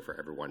display for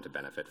everyone to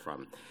benefit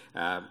from.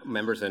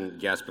 Members and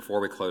guests, before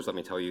we close, let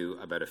me tell you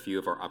about a few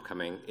of our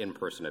upcoming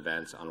in-person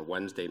events. On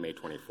Wednesday, May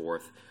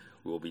 24th,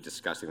 we will be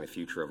discussing the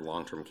future of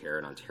long-term care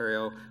in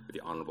Ontario with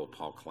the Honourable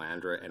Paul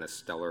Calandra and a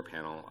stellar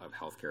panel of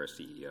healthcare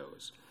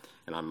CEOs.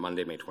 And on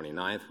Monday, May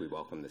 29th, we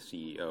welcome the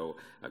CEO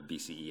of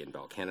BCE in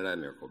Bell Canada,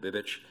 Mirko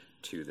Bibic,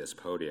 to this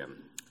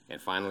podium. And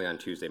finally, on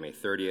Tuesday, May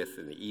 30th,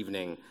 in the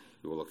evening,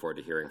 we will look forward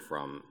to hearing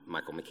from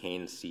Michael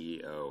McCain,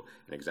 CEO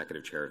and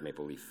Executive Chair of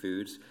Maple Leaf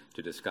Foods,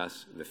 to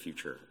discuss the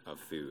future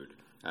of food.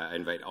 I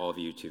invite all of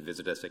you to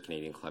visit us at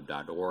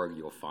CanadianClub.org.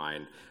 You'll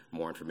find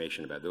more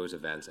information about those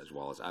events as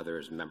well as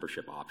others,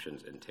 membership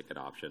options and ticket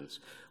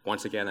options.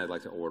 Once again, I'd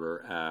like to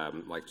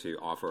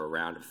offer a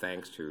round of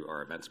thanks to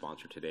our event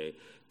sponsor today,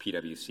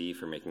 PwC,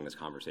 for making this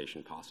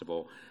conversation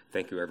possible.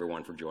 Thank you,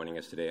 everyone, for joining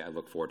us today. I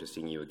look forward to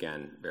seeing you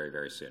again very,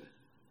 very soon.